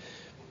of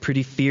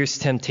pretty fierce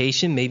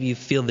temptation, maybe you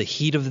feel the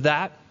heat of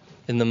that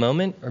in the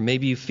moment, or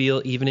maybe you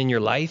feel even in your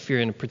life you're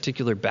in a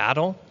particular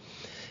battle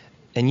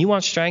and you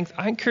want strength,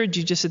 I encourage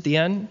you just at the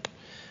end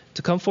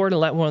to come forward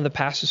and let one of the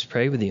pastors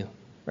pray with you,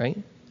 right?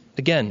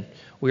 Again,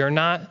 we are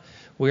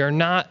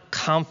not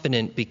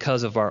confident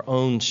because of our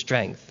own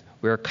strength.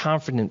 We are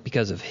confident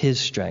because of his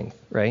strength,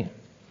 right?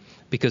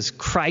 Because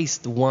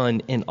Christ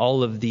won in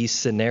all of these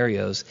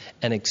scenarios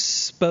and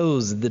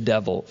exposed the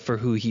devil for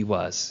who he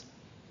was.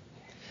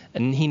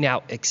 And he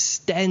now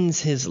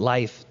extends his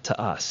life to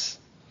us.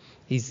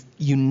 He's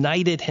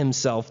united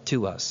himself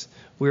to us.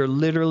 We're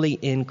literally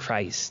in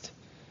Christ.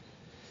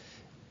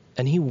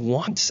 And he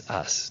wants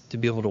us to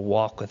be able to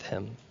walk with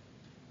him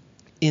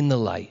in the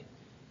light,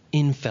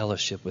 in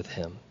fellowship with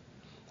him,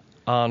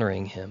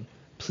 honoring him,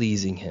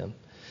 pleasing him.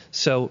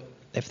 So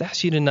if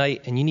that's you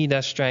tonight and you need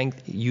that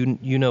strength, you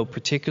know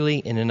particularly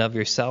in and of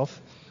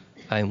yourself,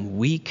 I'm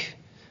weak.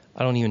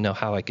 I don't even know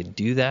how I could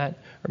do that.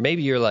 Or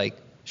maybe you're like,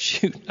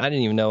 shoot, I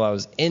didn't even know I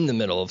was in the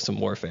middle of some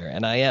warfare,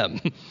 and I am.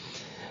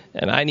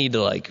 And I need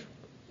to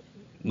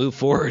move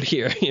forward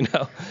here,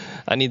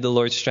 I need the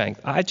Lord's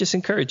strength. I just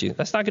encourage you.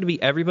 That's not going to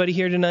be everybody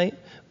here tonight,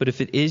 but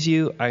if it is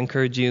you, I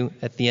encourage you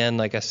at the end,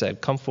 like I said,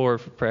 come forward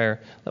for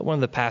prayer. Let one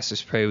of the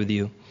pastors pray with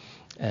you.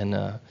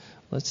 And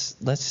let's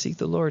seek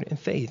the Lord in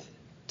faith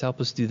to help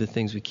us do the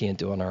things we can't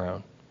do on our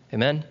own.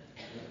 Amen?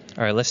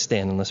 All right, let's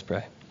stand and let's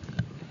pray.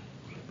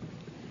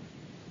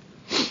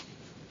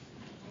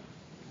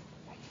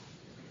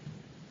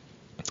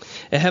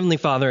 And Heavenly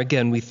Father,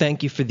 again, we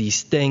thank you for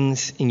these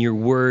things in your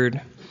word.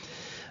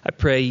 I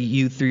pray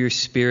you through your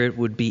Spirit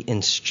would be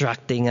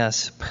instructing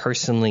us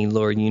personally,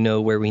 Lord. You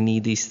know where we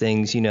need these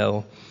things. You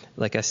know,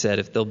 like I said,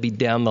 if they'll be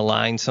down the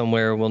line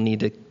somewhere, we'll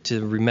need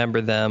to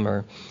remember them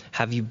or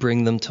have you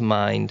bring them to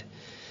mind.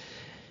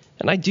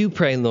 And I do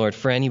pray, Lord,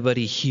 for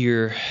anybody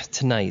here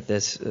tonight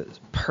that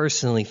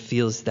personally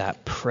feels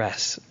that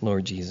press,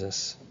 Lord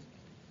Jesus,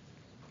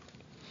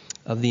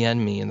 of the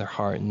enemy in their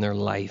heart and their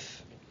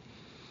life.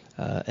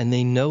 And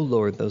they know,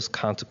 Lord, those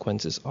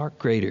consequences are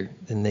greater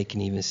than they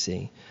can even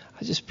see.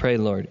 I just pray,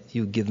 Lord,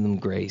 you would give them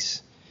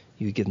grace,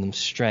 you would give them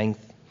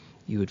strength,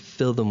 you would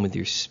fill them with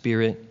your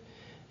Spirit,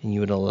 and you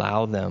would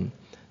allow them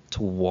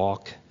to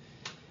walk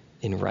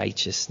in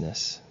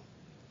righteousness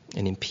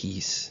and in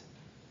peace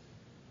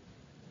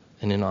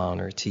and in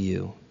honor to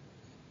you.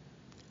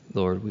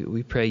 Lord,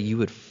 we pray you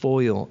would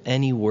foil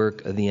any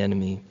work of the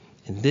enemy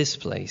in this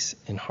place,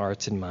 in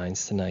hearts and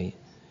minds tonight.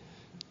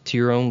 To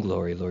your own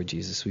glory, Lord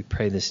Jesus, we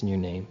pray this in your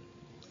name.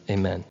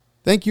 Amen.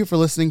 Thank you for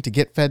listening to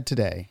Get Fed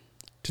Today.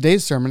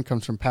 Today's sermon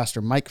comes from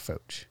Pastor Mike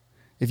Focht.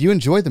 If you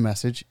enjoyed the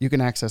message, you can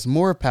access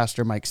more of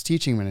Pastor Mike's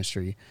teaching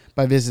ministry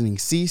by visiting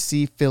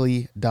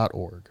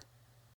ccphilly.org.